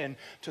stepped in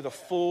to the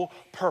full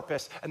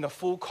purpose and the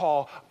full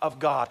call of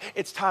God.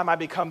 It's time I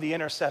become the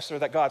intercessor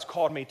that God's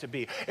called me to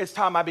be. It's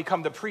time I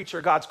become the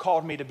preacher God's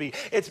called me to be.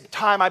 It's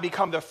time I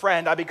become the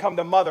friend, I become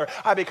the mother,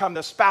 I become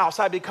the spouse,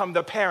 I become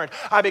the parent,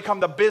 I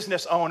become the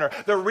business owner,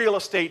 the real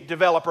estate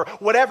developer.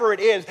 Whatever it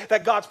is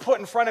that God's put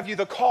in front of you,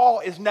 the call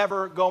is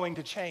never going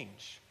to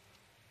change.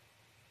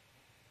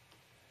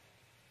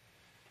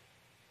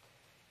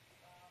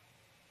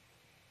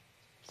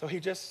 So he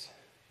just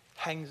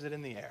hangs it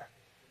in the air.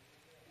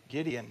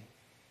 Gideon,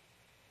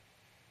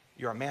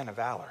 you're a man of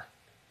valor.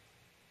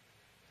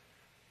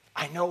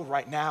 I know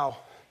right now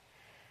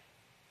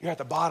you're at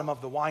the bottom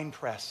of the wine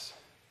press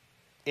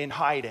in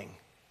hiding.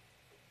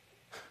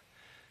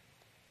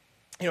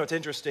 You know, it's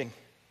interesting.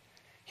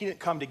 He didn't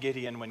come to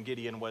Gideon when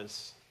Gideon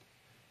was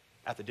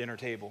at the dinner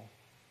table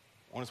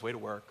on his way to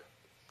work.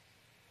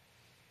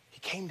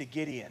 He came to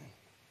Gideon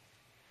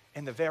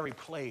in the very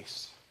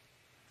place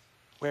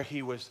where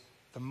he was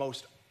the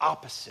most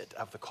opposite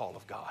of the call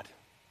of God.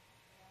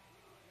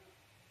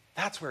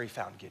 That's where he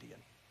found Gideon.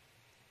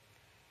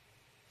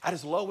 At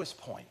his lowest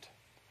point,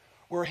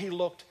 where he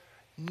looked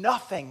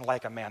nothing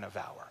like a man of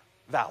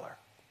valor,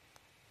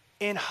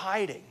 in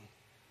hiding,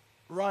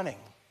 running,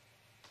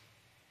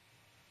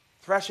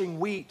 threshing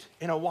wheat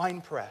in a wine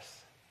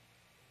press.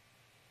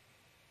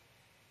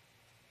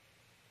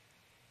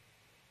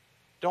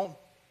 Don't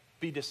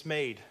be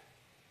dismayed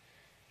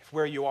if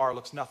where you are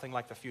looks nothing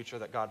like the future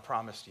that God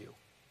promised you.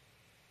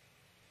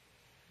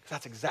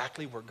 That's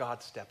exactly where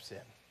God steps in.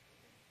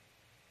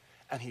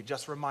 And he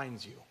just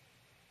reminds you,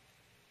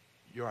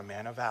 you're a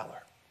man of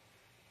valor.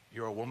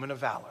 You're a woman of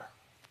valor.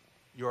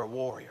 You're a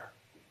warrior.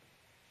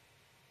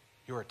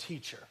 You're a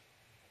teacher.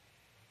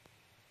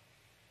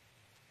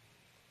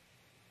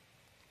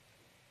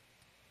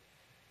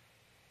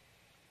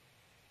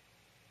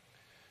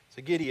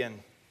 So Gideon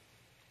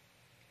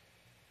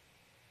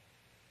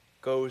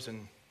goes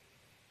and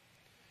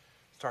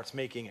starts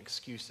making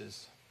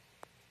excuses.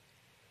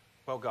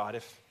 Well, God,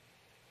 if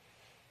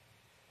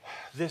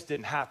this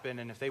didn't happen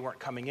and if they weren't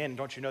coming in,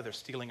 don't you know they're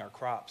stealing our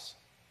crops?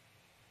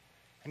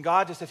 And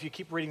God, just if you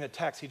keep reading the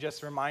text, he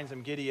just reminds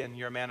him, Gideon,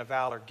 you're a man of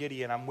valor.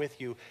 Gideon, I'm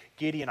with you.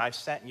 Gideon, I've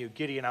sent you.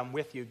 Gideon, I'm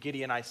with you.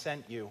 Gideon, I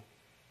sent you.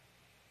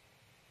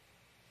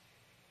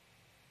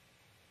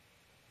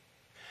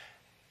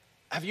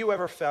 Have you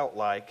ever felt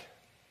like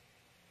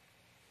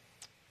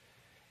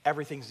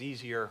everything's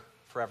easier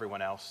for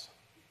everyone else?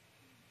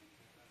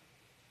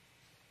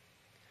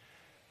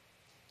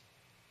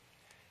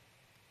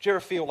 Do you ever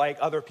feel like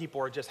other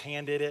people are just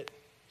handed it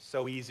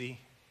so easy?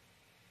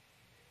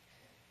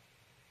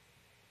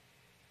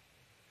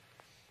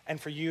 And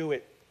for you,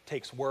 it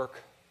takes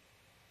work.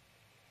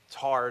 It's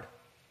hard.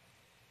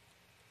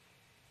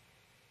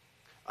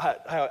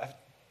 I've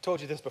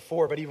told you this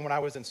before, but even when I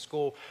was in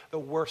school, the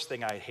worst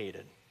thing I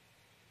hated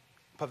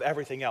above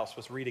everything else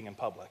was reading in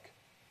public.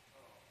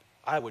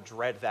 I would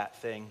dread that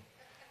thing.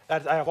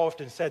 I've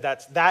often said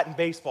that and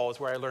baseball is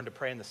where I learned to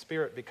pray in the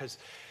Spirit, because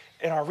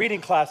in our reading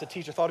class, the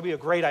teacher thought it'd be a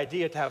great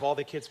idea to have all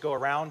the kids go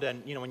around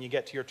and, when you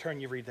get to your turn,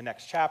 you read the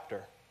next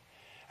chapter.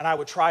 And I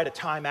would try to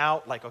time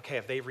out, like, okay,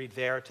 if they read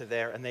there to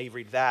there and they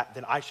read that,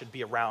 then I should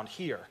be around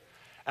here.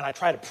 And I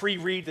try to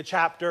pre-read the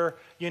chapter,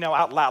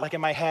 out loud, like in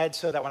my head,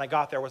 so that when I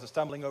got there, I wasn't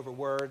stumbling over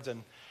words.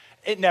 And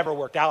it never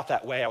worked out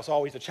that way. I was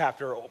always a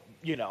chapter,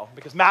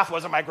 because math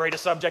wasn't my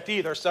greatest subject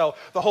either. So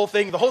the whole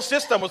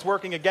system was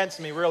working against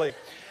me, really.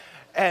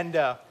 And,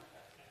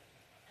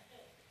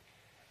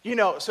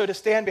 so to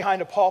stand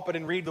behind a pulpit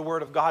and read the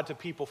Word of God to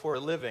people for a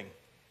living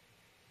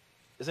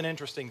is an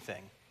interesting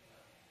thing.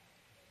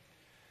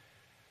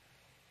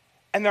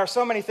 And there are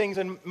so many things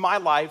in my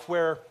life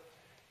where,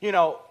 you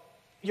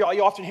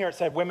often hear it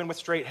said, women with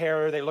straight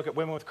hair, they look at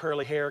women with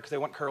curly hair because they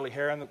want curly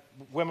hair, and the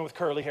women with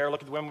curly hair look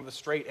at the women with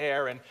straight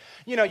hair. And,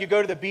 you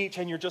go to the beach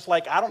and you're just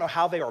like, I don't know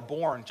how they are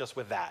born just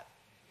with that.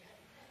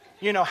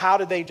 How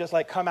did they just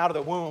come out of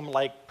the womb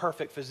like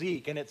perfect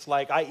physique? And it's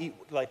like, I eat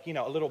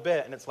a little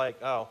bit, and it's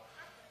like, oh,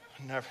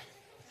 never.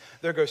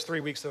 There goes 3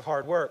 weeks of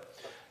hard work.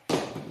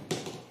 I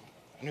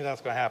knew that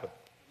was going to happen.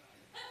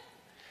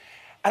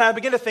 And I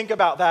begin to think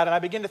about that, and I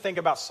begin to think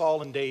about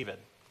Saul and David.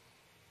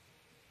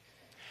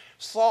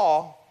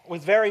 Saul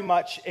was very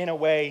much, in a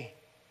way,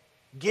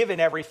 given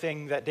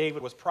everything that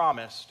David was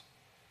promised,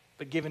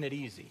 but given it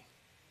easy.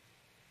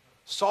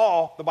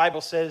 Saul, the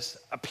Bible says,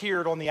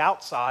 appeared on the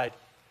outside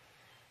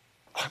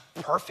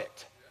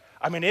perfect.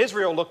 I mean,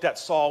 Israel looked at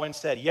Saul and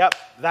said, yep,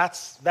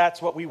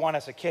 that's what we want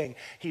as a king.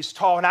 He's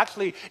tall. And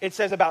actually, it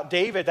says about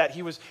David that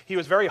he was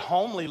very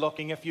homely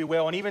looking, if you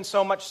will. And even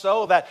so much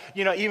so that,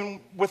 even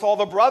with all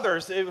the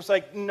brothers, it was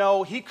like,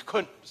 no, he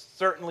couldn't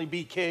certainly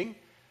be king.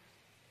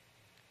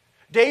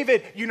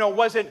 David,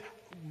 wasn't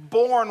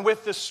born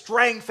with the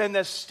strength and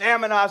the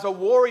stamina as a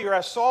warrior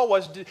as Saul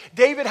was.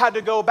 David had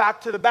to go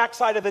back to the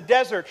backside of the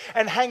desert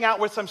and hang out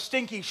with some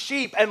stinky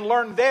sheep and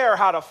learn there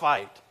how to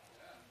fight.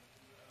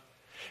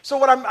 So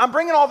what I'm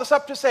bringing all this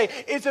up to say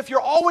is, if you're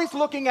always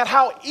looking at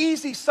how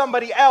easy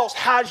somebody else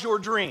has your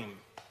dream,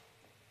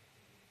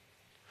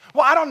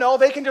 well, I don't know,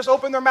 they can just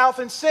open their mouth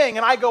and sing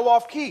and I go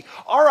off key.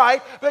 All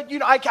right, but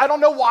I don't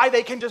know why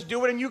they can just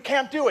do it and you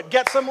can't do it.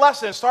 Get some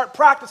lessons, start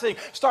practicing,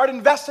 start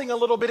investing a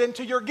little bit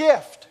into your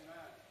gift.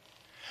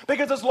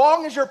 Because as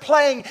long as you're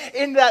playing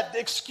in that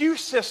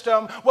excuse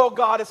system, well,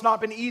 God, it's not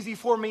been easy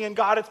for me, and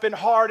God, it's been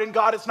hard, and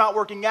God, it's not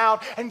working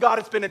out, and God,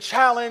 it's been a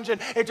challenge,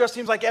 and it just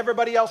seems like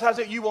everybody else has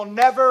it, you will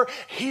never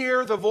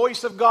hear the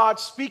voice of God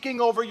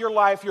speaking over your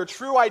life, your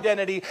true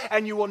identity,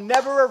 and you will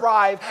never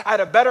arrive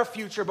at a better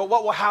future. But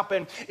what will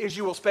happen is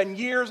you will spend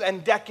years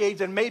and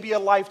decades and maybe a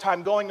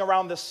lifetime going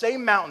around the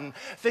same mountain,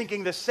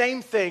 thinking the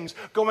same things,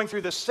 going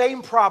through the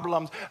same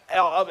problems,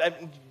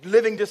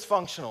 living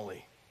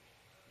dysfunctionally.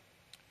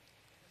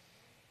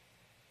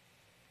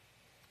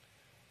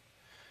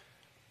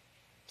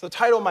 So the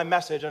title of my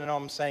message, and I know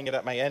I'm saying it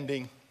at my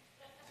ending,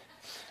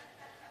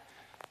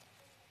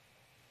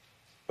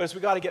 but it's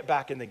we got to get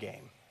back in the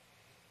game.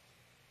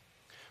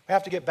 We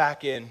have to get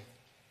back in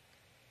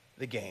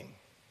the game.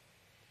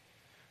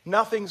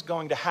 Nothing's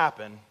going to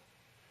happen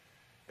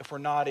if we're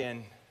not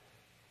in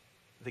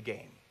the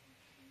game.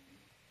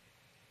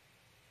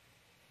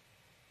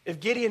 If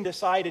Gideon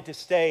decided to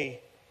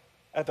stay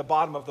at the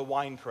bottom of the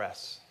wine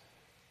press,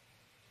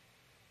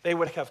 they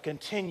would have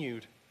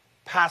continued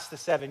past the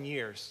 7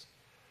 years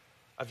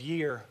of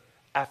year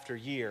after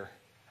year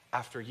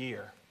after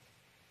year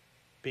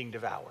being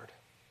devoured.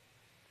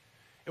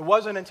 It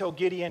wasn't until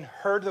Gideon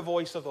heard the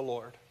voice of the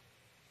Lord,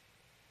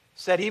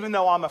 said, even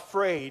though I'm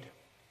afraid,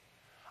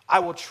 I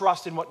will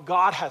trust in what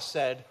God has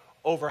said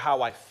over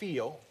how I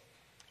feel.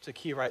 It's a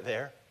key right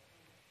there.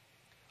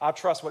 I'll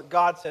trust what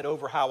God said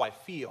over how I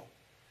feel,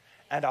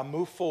 and I'll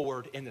move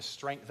forward in the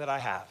strength that I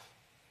have,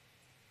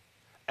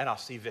 and I'll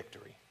see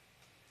victory.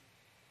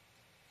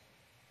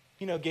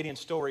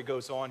 Gideon's story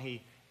goes on.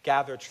 He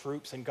gathered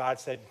troops, and God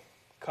said,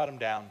 cut them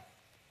down.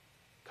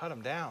 Cut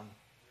them down.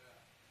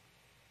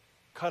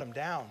 Cut them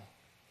down.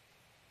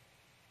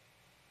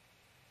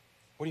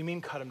 What do you mean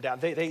cut them down?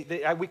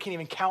 We can't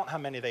even count how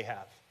many they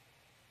have.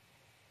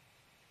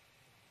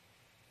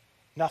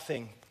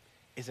 Nothing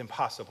is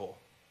impossible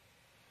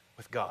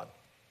with God.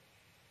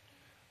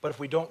 But if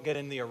we don't get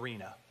in the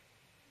arena,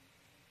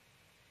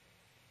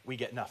 we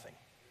get nothing.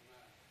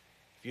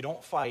 If you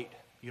don't fight,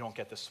 you don't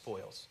get the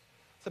spoils.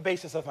 It's the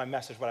basis of my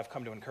message, what I've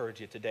come to encourage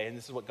you today. And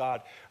this is what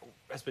God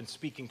has been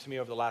speaking to me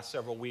over the last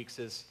several weeks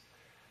is,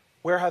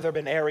 where have there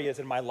been areas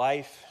in my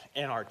life,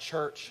 in our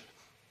church,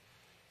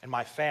 in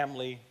my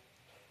family,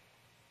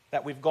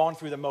 that we've gone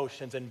through the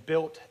motions and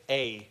built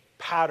a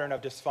pattern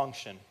of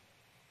dysfunction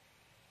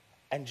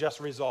and just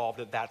resolved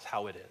that that's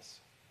how it is?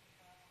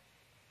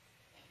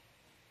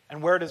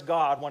 And where does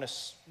God want to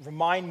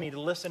remind me to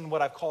listen to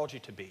what I've called you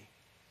to be?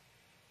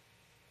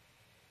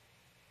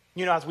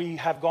 As we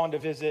have gone to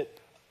visit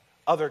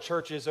other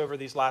churches over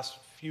these last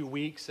few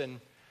weeks and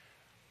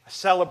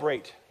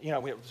celebrate, we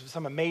have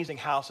some amazing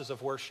houses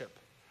of worship.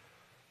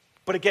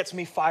 But it gets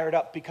me fired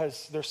up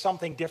because there's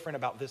something different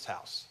about this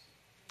house.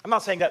 I'm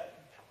not saying that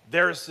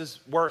theirs is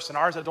worse and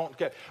ours don't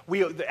get.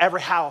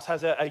 Every house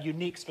has a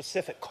unique,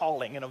 specific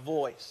calling and a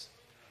voice.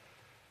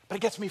 But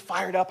it gets me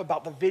fired up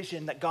about the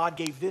vision that God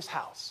gave this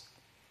house.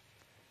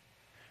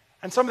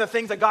 And some of the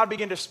things that God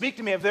began to speak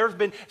to me, if there's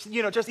been,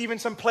 just even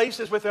some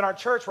places within our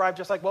church where I'm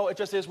just like, well, it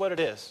just is what it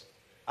is.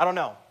 I don't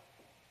know.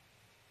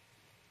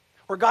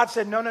 Where God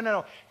said,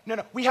 no.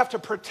 We have to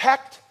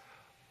protect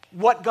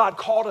what God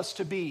called us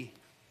to be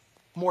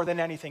more than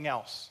anything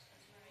else.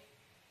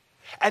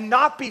 And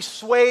not be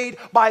swayed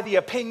by the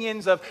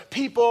opinions of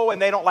people, and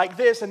they don't like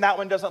this, and that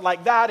one doesn't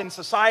like that, and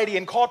society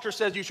and culture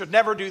says you should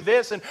never do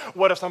this, and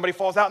what if somebody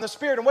falls out in the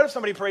spirit, and what if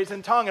somebody prays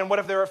in tongue, and what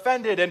if they're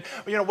offended, and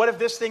what if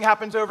this thing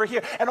happens over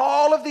here, and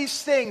all of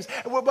these things.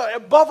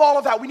 Above all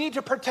of that, we need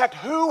to protect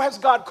who has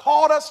God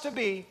called us to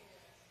be,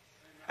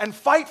 and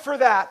fight for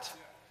that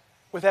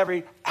with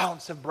every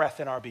ounce of breath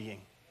in our being.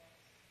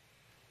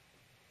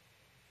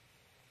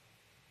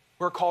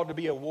 We're called to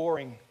be a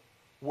warring,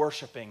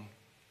 worshiping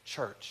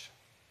church.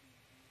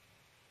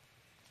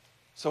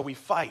 So we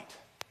fight.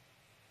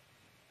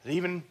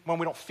 Even when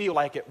we don't feel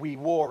like it, we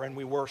war and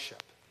we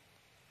worship.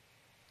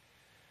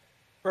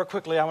 Very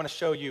quickly, I want to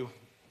show you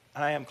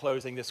and I am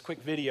closing this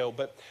quick video,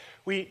 but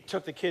we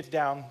took the kids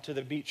down to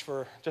the beach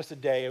for just a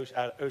day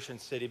at Ocean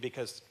City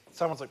because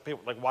someone's like,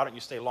 people, like, why don't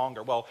you stay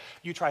longer? Well,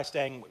 you try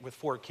staying with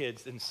 4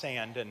 kids in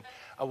sand and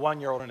a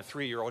 1-year-old and a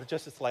 3-year-old.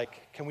 It's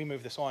like, can we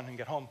move this on and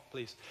get home,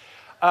 please?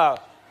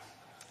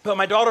 But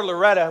my daughter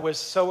Loretta was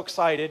so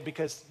excited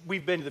because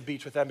we've been to the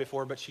beach with them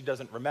before, but she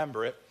doesn't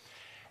remember it.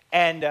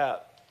 And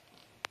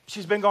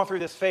she's been going through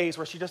this phase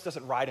where she just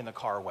doesn't ride in the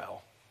car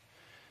well.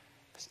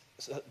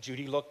 So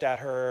Judy looked at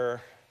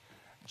her,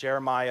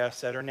 Jeremiah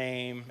said her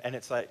name, and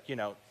it's like,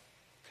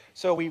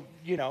 so we,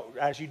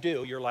 as you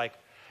do, you're like,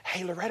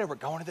 hey, Loretta, we're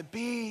going to the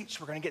beach.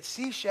 We're going to get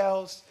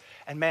seashells.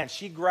 And man,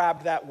 she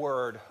grabbed that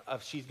word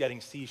of she's getting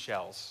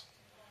seashells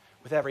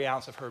with every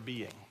ounce of her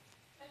being.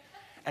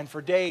 And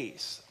for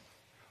days,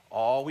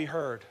 all we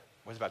heard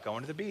was about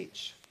going to the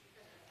beach.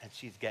 And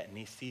she's getting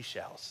these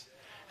seashells.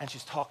 And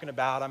she's talking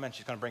about them, and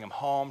she's going to bring them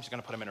home. She's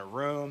going to put them in her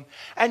room.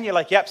 And you're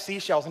like, yep,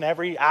 seashells. And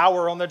every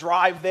hour on the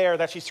drive there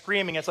that she's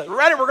screaming, it's like,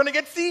 Loretta, we're going to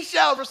get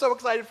seashells. We're so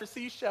excited for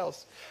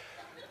seashells.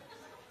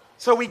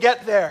 So we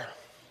get there.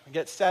 We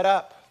get set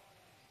up.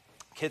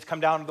 Kids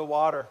come down to the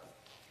water.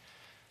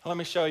 Let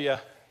me show you.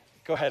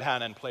 Go ahead,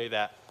 Hannah, and play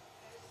that.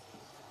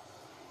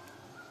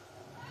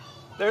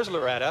 There's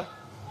Loretta.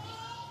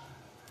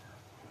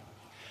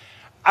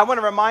 I want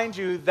to remind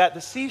you that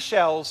the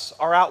seashells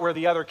are out where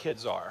the other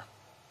kids are.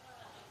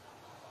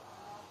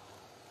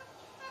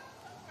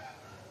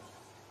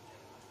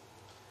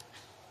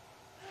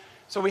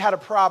 So we had a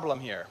problem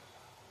here.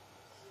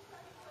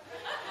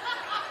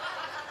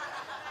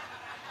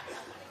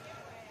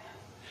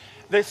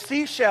 The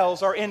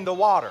seashells are in the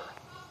water.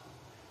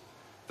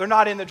 They're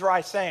not in the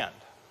dry sand.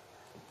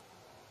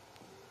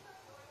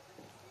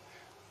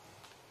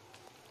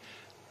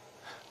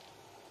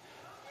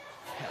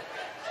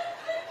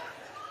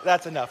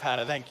 That's enough,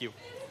 Hannah. Thank you.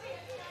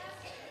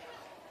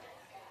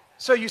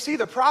 So you see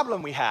the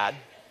problem we had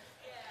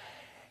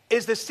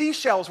is the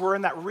seashells were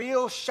in that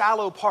real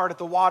shallow part of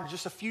the water,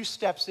 just a few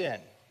steps in.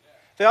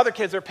 The other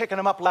kids are picking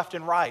them up left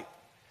and right.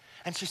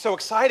 And she's so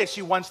excited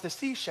she wants the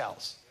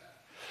seashells.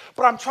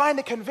 But I'm trying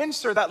to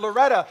convince her that,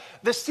 Loretta,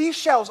 the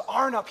seashells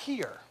aren't up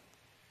here.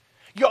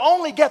 You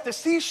only get the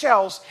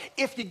seashells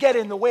if you get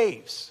in the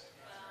waves.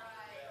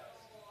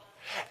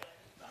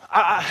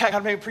 I got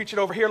to maybe preach it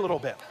over here a little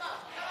bit.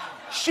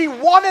 She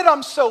wanted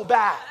them so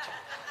bad.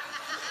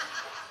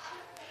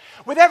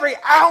 With every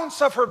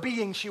ounce of her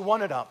being, she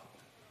wanted them.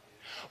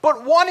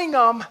 But wanting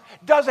them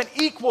doesn't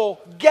equal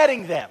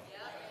getting them.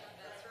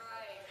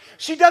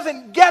 She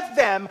doesn't get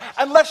them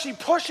unless she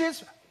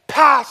pushes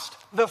past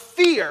the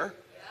fear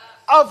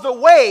of the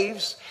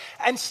waves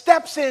and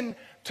steps into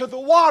the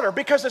water.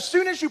 Because as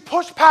soon as you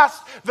push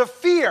past the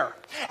fear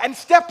and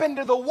step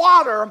into the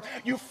water,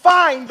 you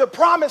find the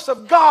promise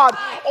of God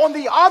on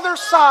the other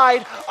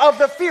side of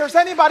the fear. Is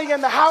anybody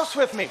in the house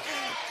with me?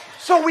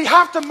 So we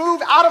have to move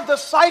out of the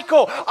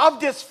cycle of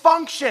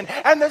dysfunction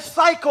and the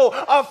cycle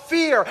of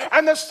fear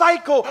and the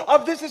cycle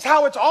of this is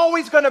how it's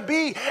always going to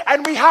be.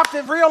 And we have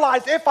to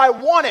realize if I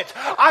want it,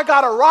 I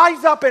got to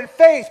rise up in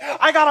faith.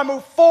 I got to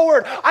move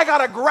forward. I got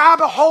to grab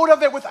a hold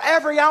of it with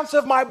every ounce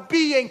of my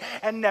being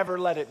and never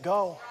let it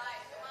go.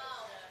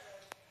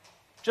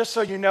 Just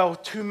so you know,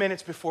 2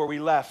 minutes before we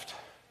left,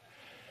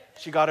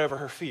 she got over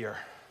her fear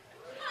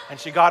and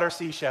she got her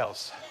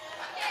seashells.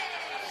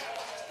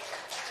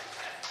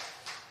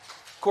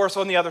 Of course,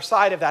 on the other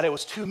side of that, it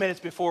was 2 minutes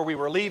before we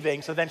were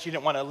leaving, so then she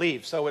didn't want to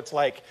leave. So it's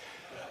like,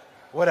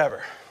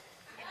 whatever.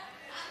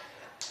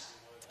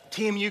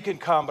 Team, you can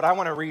come, but I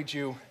want to read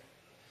you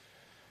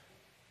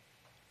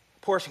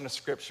a portion of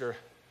Scripture.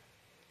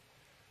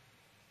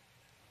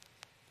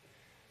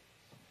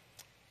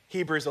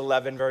 Hebrews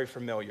 11, very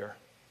familiar.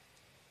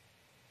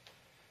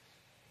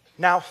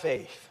 Now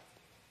faith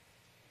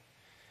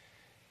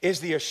is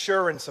the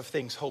assurance of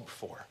things hoped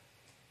for.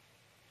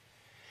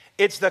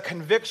 It's the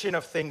conviction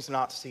of things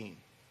not seen.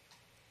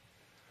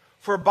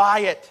 For by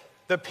it,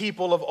 the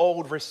people of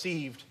old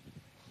received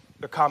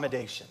the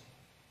commendation.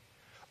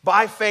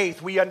 By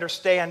faith, we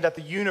understand that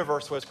the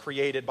universe was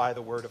created by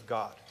the word of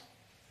God,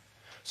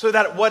 so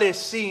that what is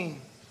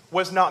seen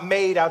was not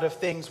made out of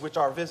things which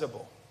are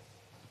visible.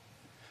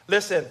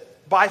 Listen,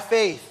 by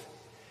faith,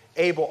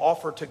 Abel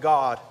offered to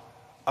God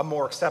a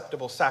more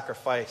acceptable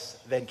sacrifice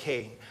than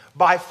Cain.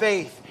 By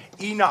faith,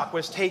 Enoch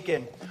was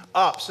taken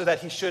up so that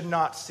he should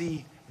not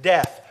see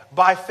death.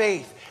 By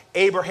faith,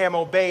 Abraham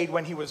obeyed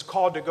when he was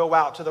called to go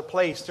out to the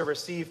place to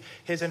receive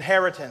his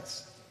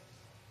inheritance.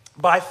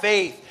 By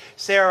faith,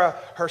 Sarah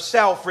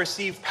herself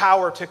received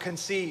power to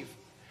conceive.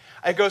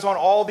 It goes on,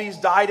 all these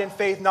died in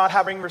faith, not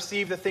having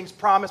received the things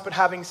promised, but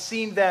having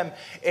seen them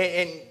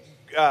and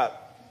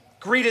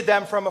greeted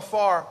them from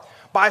afar.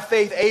 By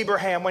faith,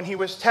 Abraham, when he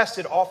was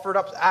tested, offered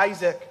up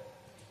Isaac.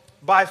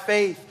 By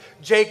faith,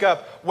 Jacob,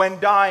 when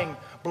dying,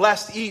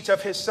 blessed each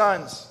of his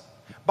sons.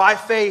 By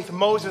faith,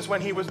 Moses, when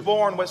he was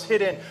born, was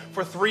hidden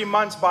for 3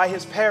 months by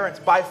his parents.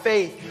 By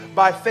faith,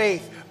 by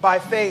faith, by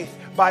faith,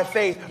 by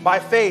faith, by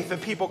faith, the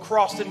people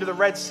crossed into the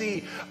Red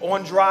Sea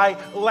on dry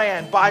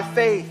land. By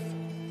faith.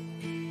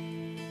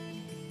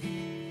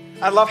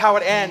 I love how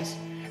it ends.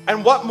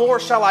 And what more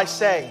shall I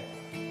say?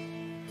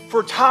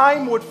 For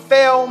time would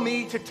fail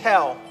me to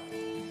tell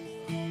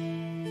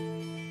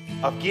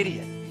of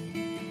Gideon,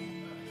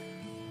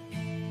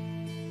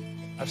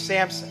 of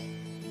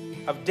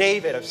Samson, of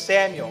David, of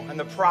Samuel, and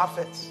the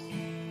prophets,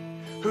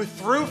 who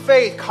through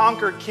faith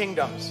conquered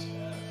kingdoms,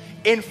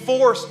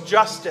 enforced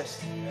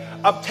justice,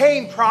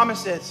 obtained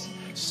promises,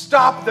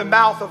 stopped the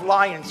mouth of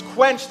lions,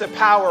 quenched the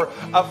power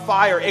of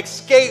fire,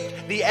 escaped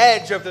the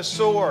edge of the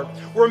sword,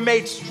 were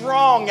made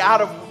strong out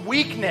of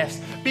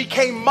weakness,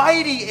 became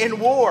mighty in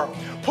war,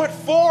 put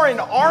foreign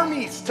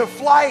armies to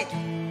flight.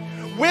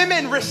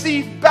 Women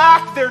received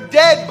back their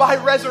dead by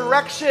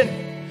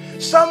resurrection.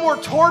 Some were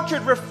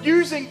tortured,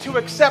 refusing to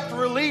accept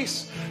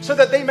release so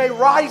that they may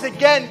rise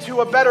again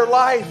to a better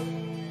life.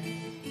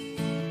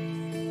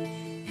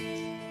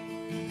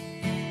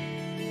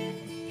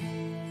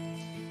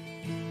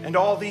 And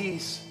all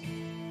these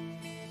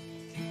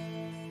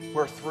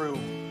were through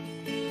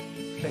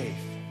faith.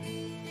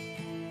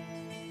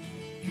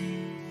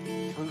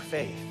 Through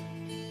faith.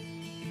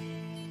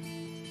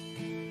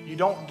 You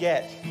don't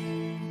get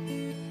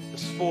the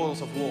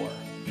spoils of war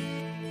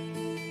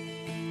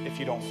if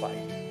you don't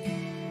fight.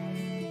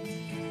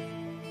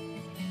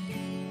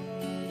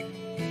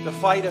 The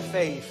fight of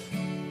faith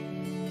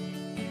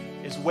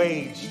is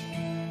waged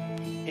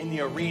in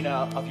the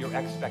arena of your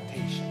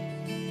expectation.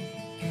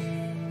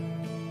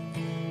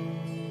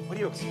 What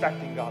are you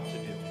expecting God to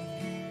do?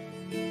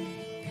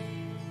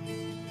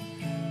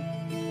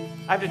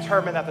 I've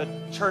determined that the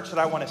church that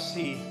I want to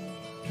see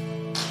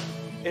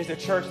is a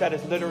church that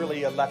is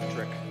literally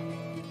electric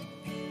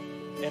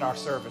in our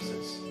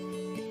services.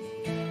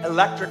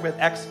 Electric with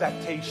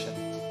expectation.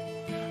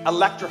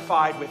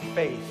 Electrified with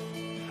faith.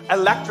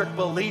 Electric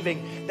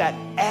believing that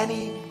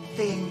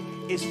anything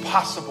is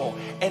possible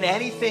and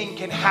anything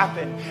can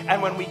happen.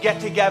 And when we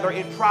get together,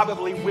 it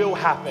probably will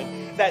happen.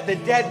 That the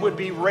dead would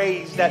be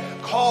raised, that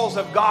calls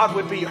of God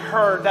would be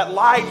heard, that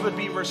lives would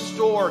be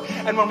restored.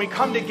 And when we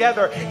come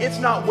together, it's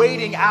not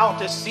waiting out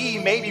to see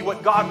maybe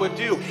what God would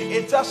do.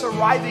 It's us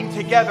arriving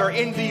together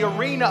in the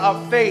arena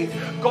of faith,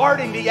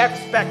 guarding the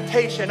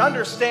expectation.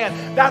 Understand,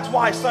 that's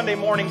why Sunday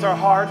mornings are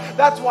hard.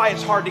 That's why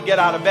it's hard to get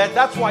out of bed.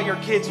 That's why your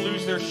kids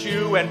lose their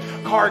shoe and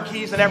car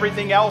keys and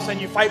everything else,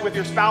 and you fight with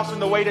your spouse on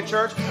the way to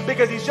church,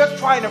 because he's just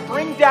trying to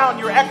bring down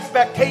your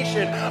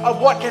expectation of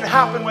what can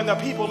happen when the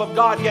people of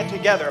God get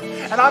together.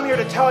 And I'm here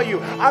to tell you,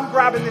 I'm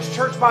grabbing this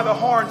church by the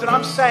horns and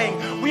I'm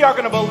saying we are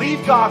going to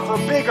believe God for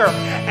bigger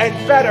and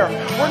better.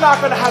 We're not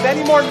going to have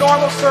any more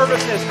normal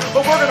services,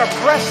 but we're going to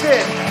press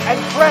in and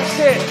press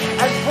in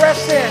and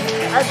press in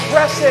and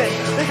press in,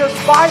 because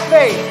by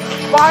faith,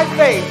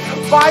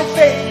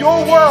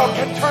 your world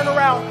can turn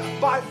around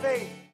by faith.